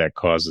tear that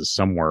causes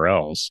somewhere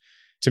else.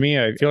 To me,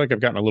 I feel like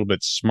I've gotten a little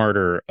bit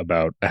smarter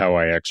about how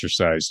I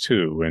exercise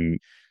too, and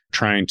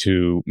trying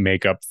to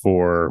make up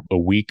for a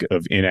week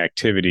of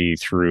inactivity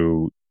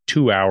through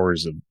 2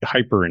 hours of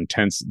hyper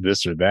intense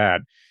this or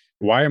that.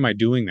 Why am I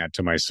doing that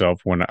to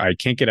myself when I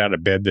can't get out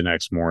of bed the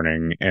next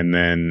morning and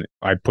then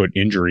I put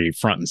injury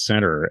front and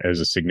center as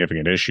a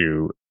significant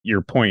issue?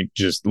 Your point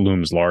just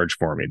looms large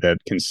for me, that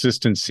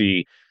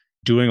consistency,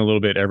 doing a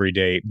little bit every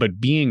day, but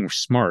being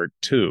smart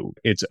too.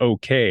 It's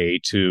okay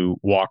to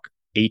walk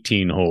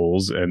 18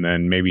 holes and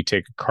then maybe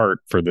take a cart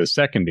for the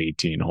second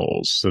 18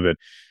 holes so that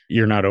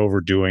you're not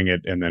overdoing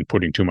it and then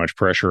putting too much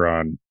pressure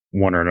on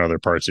one or another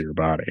parts of your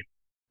body.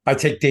 I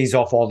take days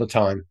off all the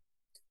time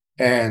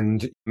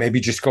and maybe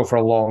just go for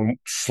a long,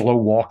 slow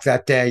walk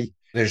that day.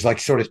 There's like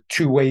sort of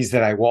 2 ways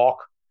that I walk.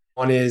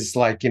 One is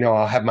like,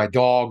 I'll have my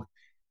dog,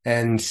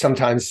 and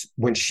sometimes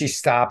when she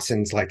stops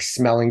and's like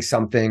smelling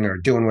something or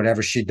doing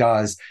whatever she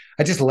does,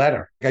 I just let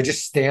her. I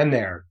just stand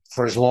there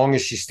for as long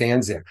as she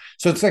stands there.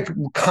 So it's like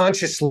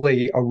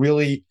consciously a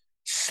really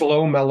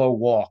slow, mellow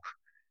walk.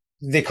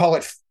 They call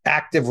it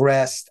active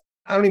rest.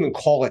 I don't even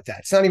call it that.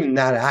 It's not even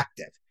that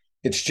active.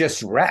 It's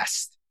just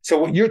rest. So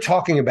what you're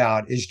talking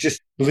about is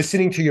just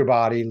listening to your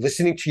body,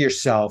 listening to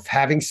yourself,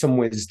 having some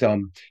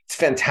wisdom. It's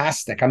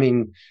fantastic. I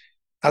mean,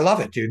 I love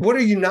it, dude. What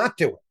are you not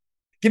doing?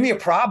 Give me a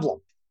problem.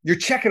 You're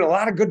checking a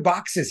lot of good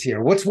boxes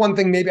here. What's one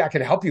thing maybe I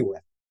could help you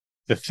with?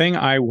 The thing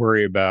I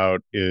worry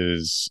about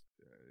is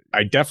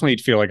I definitely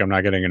feel like I'm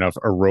not getting enough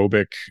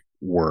aerobic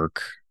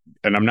work,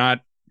 and I'm not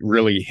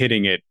really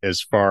hitting it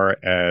as far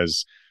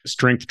as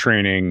strength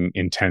training,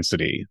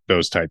 intensity,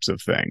 those types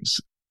of things.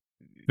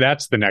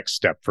 That's the next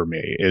step for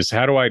me, is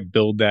how do I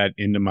build that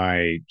into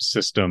my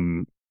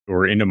system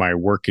or into my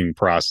working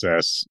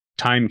process?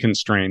 Time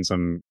constraints,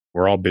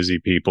 we're all busy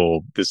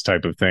people, this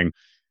type of thing.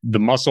 The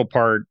muscle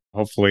part,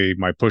 hopefully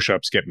my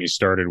push-ups get me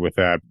started with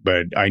that,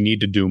 but I need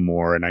to do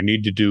more, and I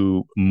need to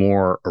do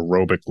more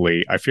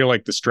aerobically. I feel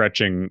like the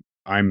stretching,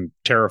 I'm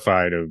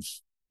terrified of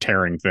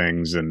tearing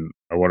things, and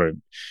I want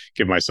to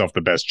give myself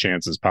the best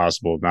chances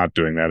possible of not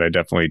doing that. I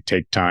definitely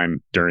take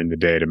time during the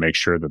day to make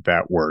sure that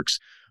that works.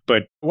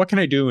 But what can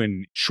I do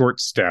in short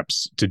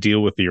steps to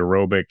deal with the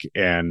aerobic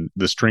and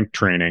the strength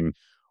training,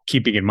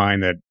 keeping in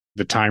mind that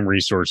the time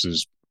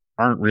resources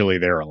aren't really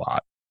there a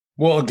lot?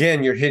 Well,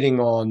 again, you're hitting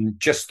on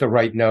just the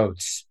right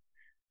notes.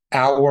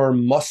 Our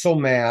muscle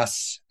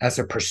mass as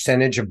a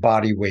percentage of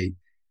body weight,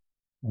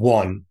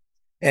 1,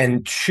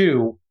 and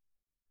 2,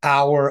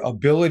 our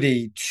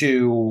ability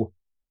to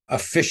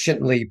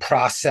efficiently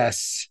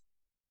process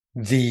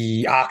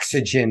the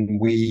oxygen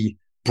we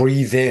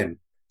breathe in.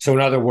 So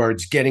in other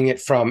words, getting it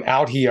from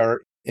out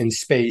here in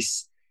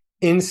space,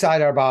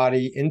 inside our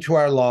body, into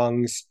our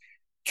lungs,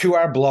 to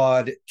our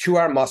blood, to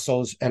our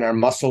muscles, and our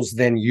muscles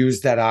then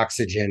use that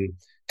oxygen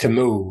to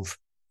move.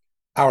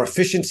 Our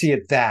efficiency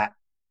at that,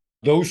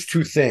 those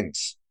two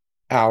things,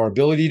 our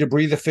ability to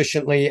breathe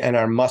efficiently and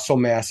our muscle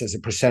mass as a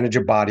percentage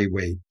of body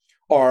weight,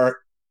 are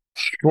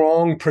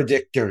strong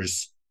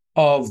predictors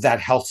of that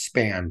health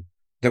span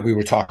that we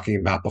were talking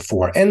about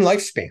before, and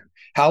lifespan,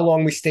 how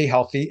long we stay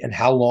healthy and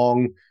how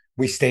long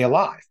we stay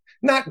alive.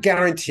 Not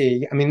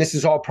guarantee. I mean, this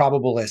is all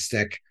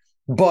probabilistic,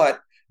 but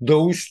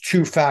those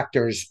two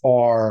factors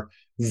are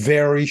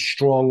very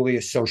strongly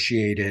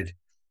associated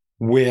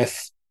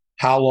with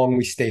how long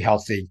we stay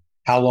healthy,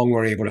 how long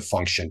we're able to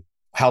function,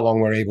 how long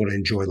we're able to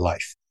enjoy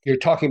life. You're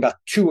talking about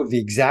two of the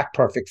exact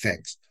perfect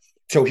things.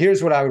 So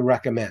here's what I would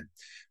recommend.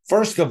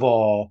 First of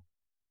all,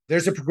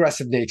 there's a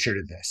progressive nature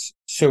to this.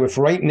 So if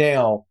right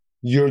now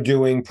you're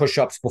doing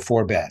push-ups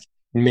before bed,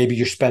 maybe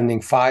you're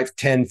spending 5,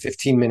 10,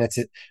 15 minutes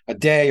a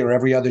day or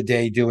every other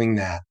day doing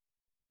that,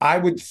 I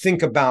would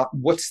think about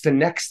what's the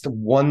next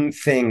one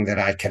thing that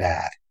I could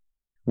add?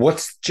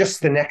 What's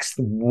just the next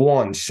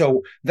one?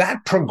 So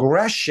that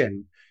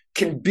progression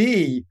can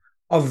be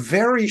a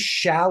very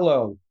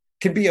shallow,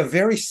 can be a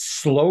very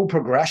slow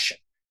progression.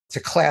 It's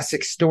a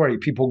classic story.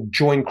 People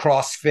join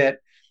CrossFit,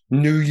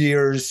 New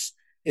Year's,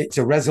 it's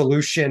a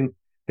resolution.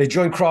 They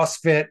join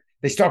CrossFit,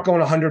 they start going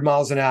 100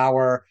 miles an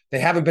hour. They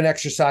haven't been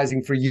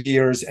exercising for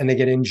years and they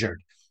get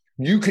injured.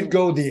 You could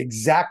go the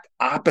exact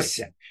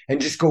opposite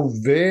and just go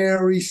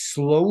very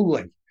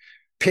slowly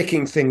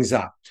picking things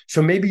up.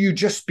 So maybe you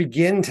just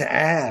begin to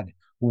add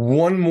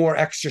one more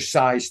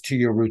exercise to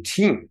your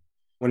routine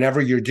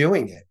whenever you're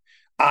doing it.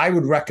 I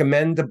would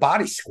recommend the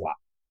body squat.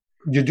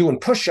 You're doing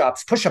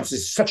push-ups. Push-ups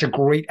is such a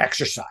great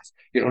exercise.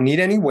 You don't need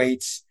any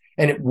weights,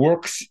 and it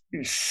works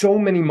so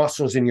many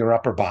muscles in your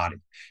upper body.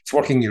 It's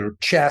working your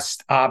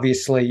chest,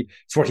 obviously.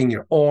 It's working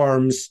your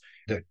arms,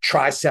 the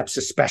triceps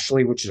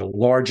especially, which is the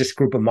largest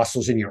group of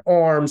muscles in your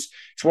arms.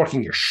 It's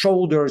working your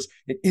shoulders.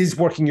 It is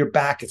working your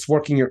back. It's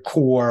working your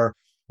core.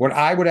 What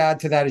I would add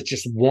to that is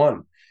just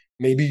one.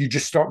 Maybe you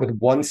just start with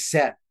one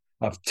set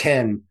of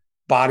 10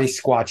 body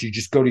squats. You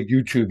just go to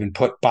YouTube and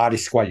put body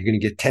squat. You're going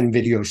to get 10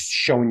 videos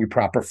showing you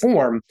proper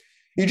form.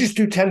 You just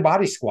do 10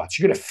 body squats.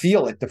 You're going to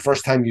feel it the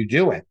first time you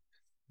do it.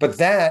 But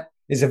that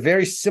is a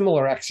very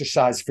similar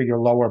exercise for your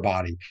lower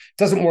body. It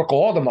doesn't work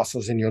all the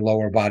muscles in your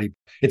lower body.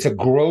 It's a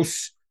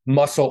gross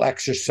muscle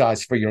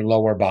exercise for your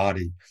lower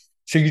body.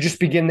 So you just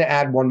begin to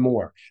add one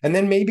more. And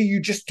then maybe you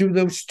just do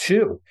those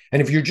two.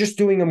 And if you're just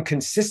doing them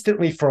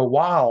consistently for a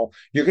while,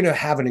 you're going to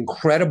have an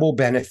incredible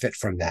benefit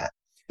from that.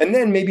 And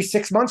then maybe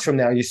 6 months from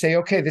now, you say,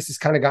 okay, this has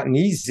kind of gotten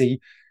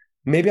easy.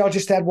 Maybe I'll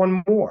just add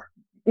one more.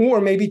 Or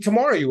maybe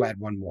tomorrow you add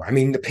one more. I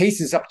mean, the pace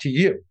is up to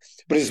you.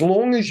 But as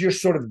long as you're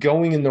sort of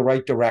going in the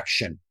right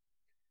direction,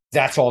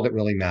 that's all that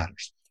really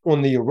matters.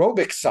 On the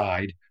aerobic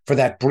side, for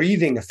that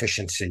breathing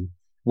efficiency,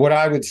 what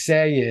I would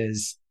say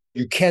is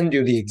you can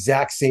do the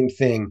exact same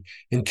thing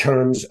in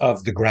terms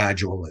of the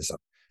gradualism.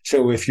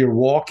 So if you're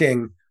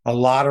walking a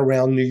lot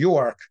around New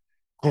York,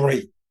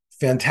 great,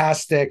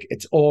 fantastic.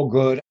 It's all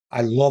good.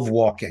 I love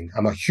walking.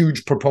 I'm a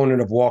huge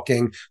proponent of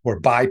walking. We're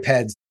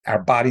bipeds. Our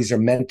bodies are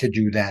meant to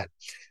do that.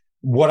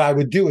 What I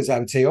would do is I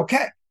would say,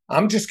 okay,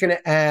 I'm just going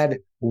to add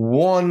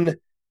one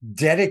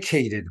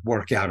dedicated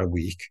workout a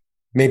week,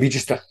 maybe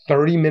just a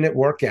 30-minute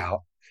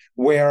workout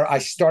where I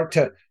start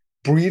to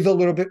breathe a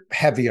little bit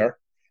heavier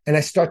and I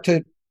start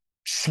to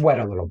sweat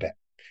a little bit.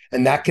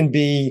 And that can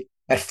be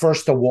at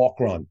first a walk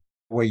run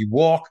where you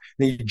walk,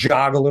 then you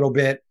jog a little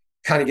bit,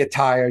 kind of get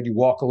tired. You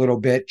walk a little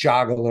bit,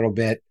 jog a little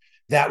bit.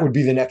 That would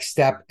be the next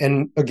step.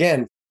 And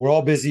again, we're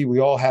all busy. We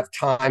all have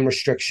time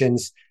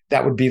restrictions.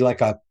 That would be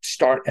like a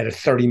start at a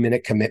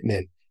 30-minute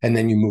commitment. And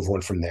then you move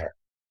on from there.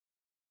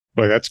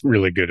 Boy, that's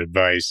really good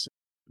advice.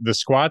 The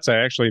squats, I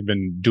actually have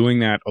been doing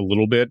that a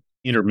little bit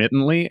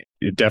intermittently.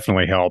 It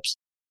definitely helps.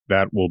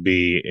 That will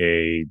be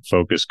a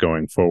focus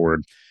going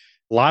forward.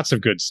 Lots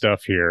of good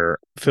stuff here.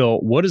 Phil,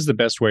 what is the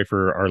best way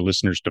for our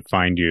listeners to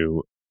find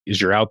you? Is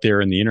you're out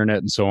there in the internet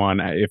and so on?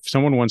 If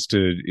someone wants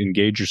to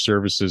engage your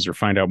services or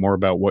find out more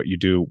about what you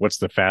do, what's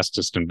the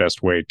fastest and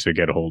best way to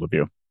get a hold of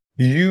you?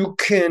 You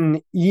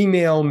can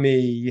email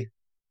me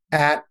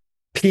at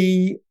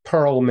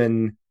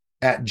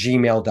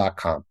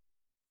PEARLMAN@gmail.com.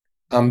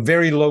 I'm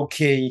very low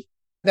key.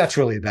 That's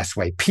really the best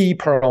way.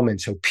 PEARLMAN.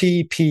 So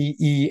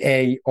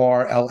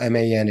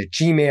PPEARLMAN at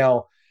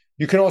Gmail.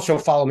 You can also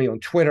follow me on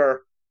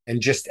Twitter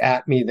and just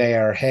at me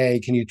there. Hey,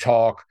 can you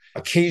talk?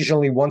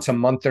 Occasionally, once a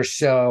month or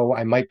so,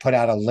 I might put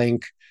out a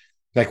link,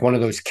 like one of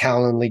those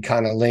Calendly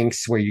kind of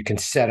links where you can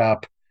set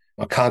up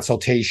a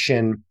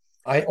consultation.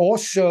 I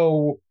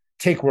also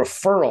take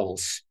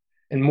referrals.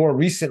 And more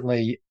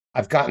recently,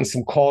 I've gotten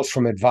some calls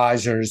from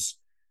advisors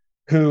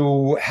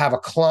who have a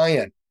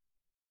client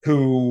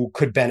who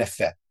could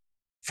benefit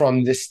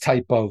from this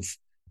type of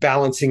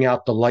balancing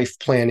out the life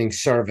planning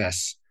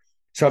service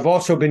So I've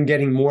also been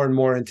getting more and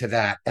more into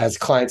that as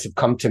clients have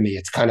come to me.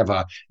 It's kind of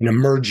an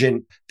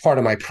emergent part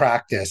of my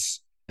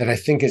practice that I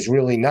think is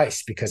really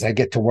nice because I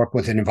get to work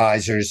with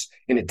advisors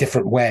in a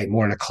different way,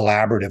 more in a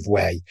collaborative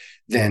way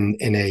than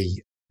in a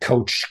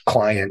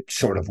coach-client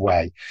sort of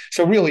way.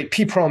 So really,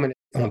 PEARLMAN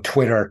on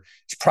Twitter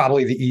is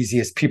probably the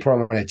easiest,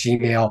 PEARLMAN at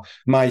Gmail.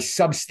 My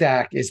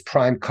Substack is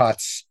Prime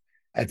Cuts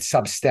at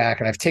Substack,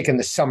 and I've taken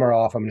the summer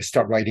off. I'm going to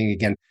start writing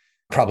again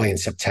probably in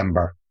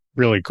September.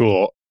 Really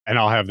cool. And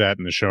I'll have that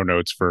in the show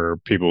notes for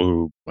people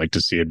who like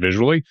to see it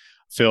visually.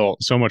 Phil,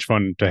 so much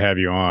fun to have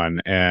you on.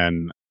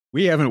 And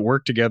we haven't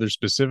worked together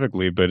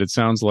specifically, but it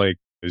sounds like,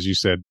 as you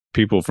said,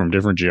 people from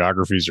different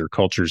geographies or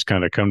cultures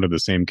kind of come to the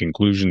same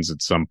conclusions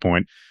at some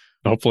point.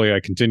 Hopefully, I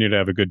continue to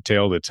have a good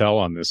tale to tell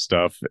on this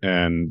stuff.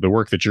 And the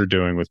work that you're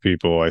doing with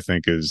people, I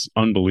think, is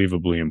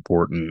unbelievably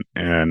important.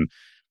 And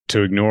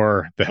to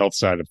ignore the health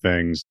side of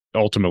things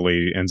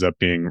ultimately ends up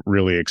being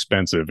really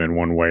expensive in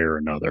one way or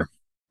another.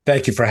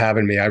 Thank you for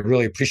having me. I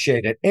really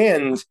appreciate it.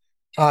 And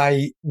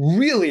I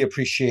really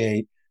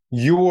appreciate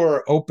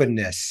your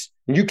openness.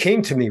 You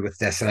came to me with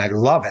this, and I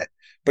love it.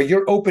 But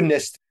your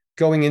openness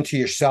going into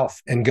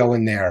yourself and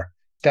going there,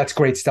 that's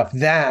great stuff.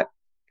 That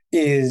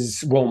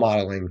is role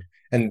modeling.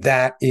 And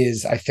that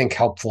is, I think,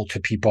 helpful to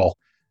people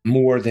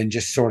more than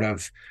just sort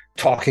of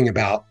talking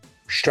about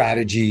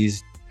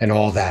strategies and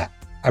all that.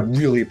 I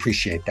really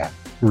appreciate that.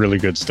 Really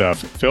good stuff.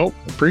 Phil,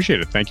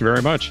 appreciate it. Thank you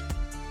very much.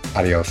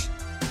 Adios.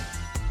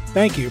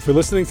 Thank you for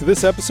listening to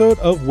this episode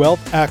of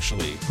Wealth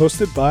Actually,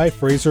 hosted by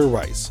Fraser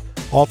Rice,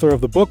 author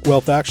of the book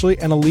Wealth Actually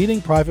and a leading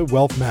private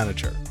wealth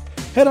manager.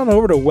 Head on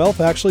over to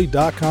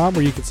wealthactually.com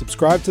where you can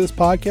subscribe to this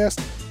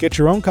podcast, get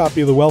your own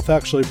copy of the Wealth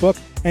Actually book,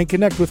 and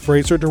connect with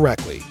Fraser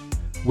directly.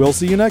 We'll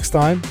see you next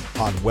time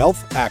on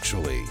Wealth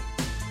Actually.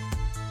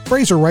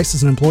 Fraser Rice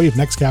is an employee of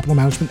Next Capital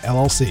Management,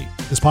 LLC.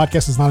 This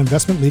podcast is not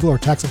investment, legal, or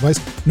tax advice,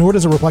 nor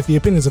does it reflect the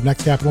opinions of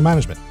Next Capital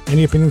Management.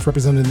 Any opinions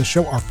represented in this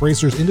show are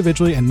Fraser's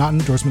individually and not an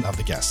endorsement of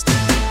the guest.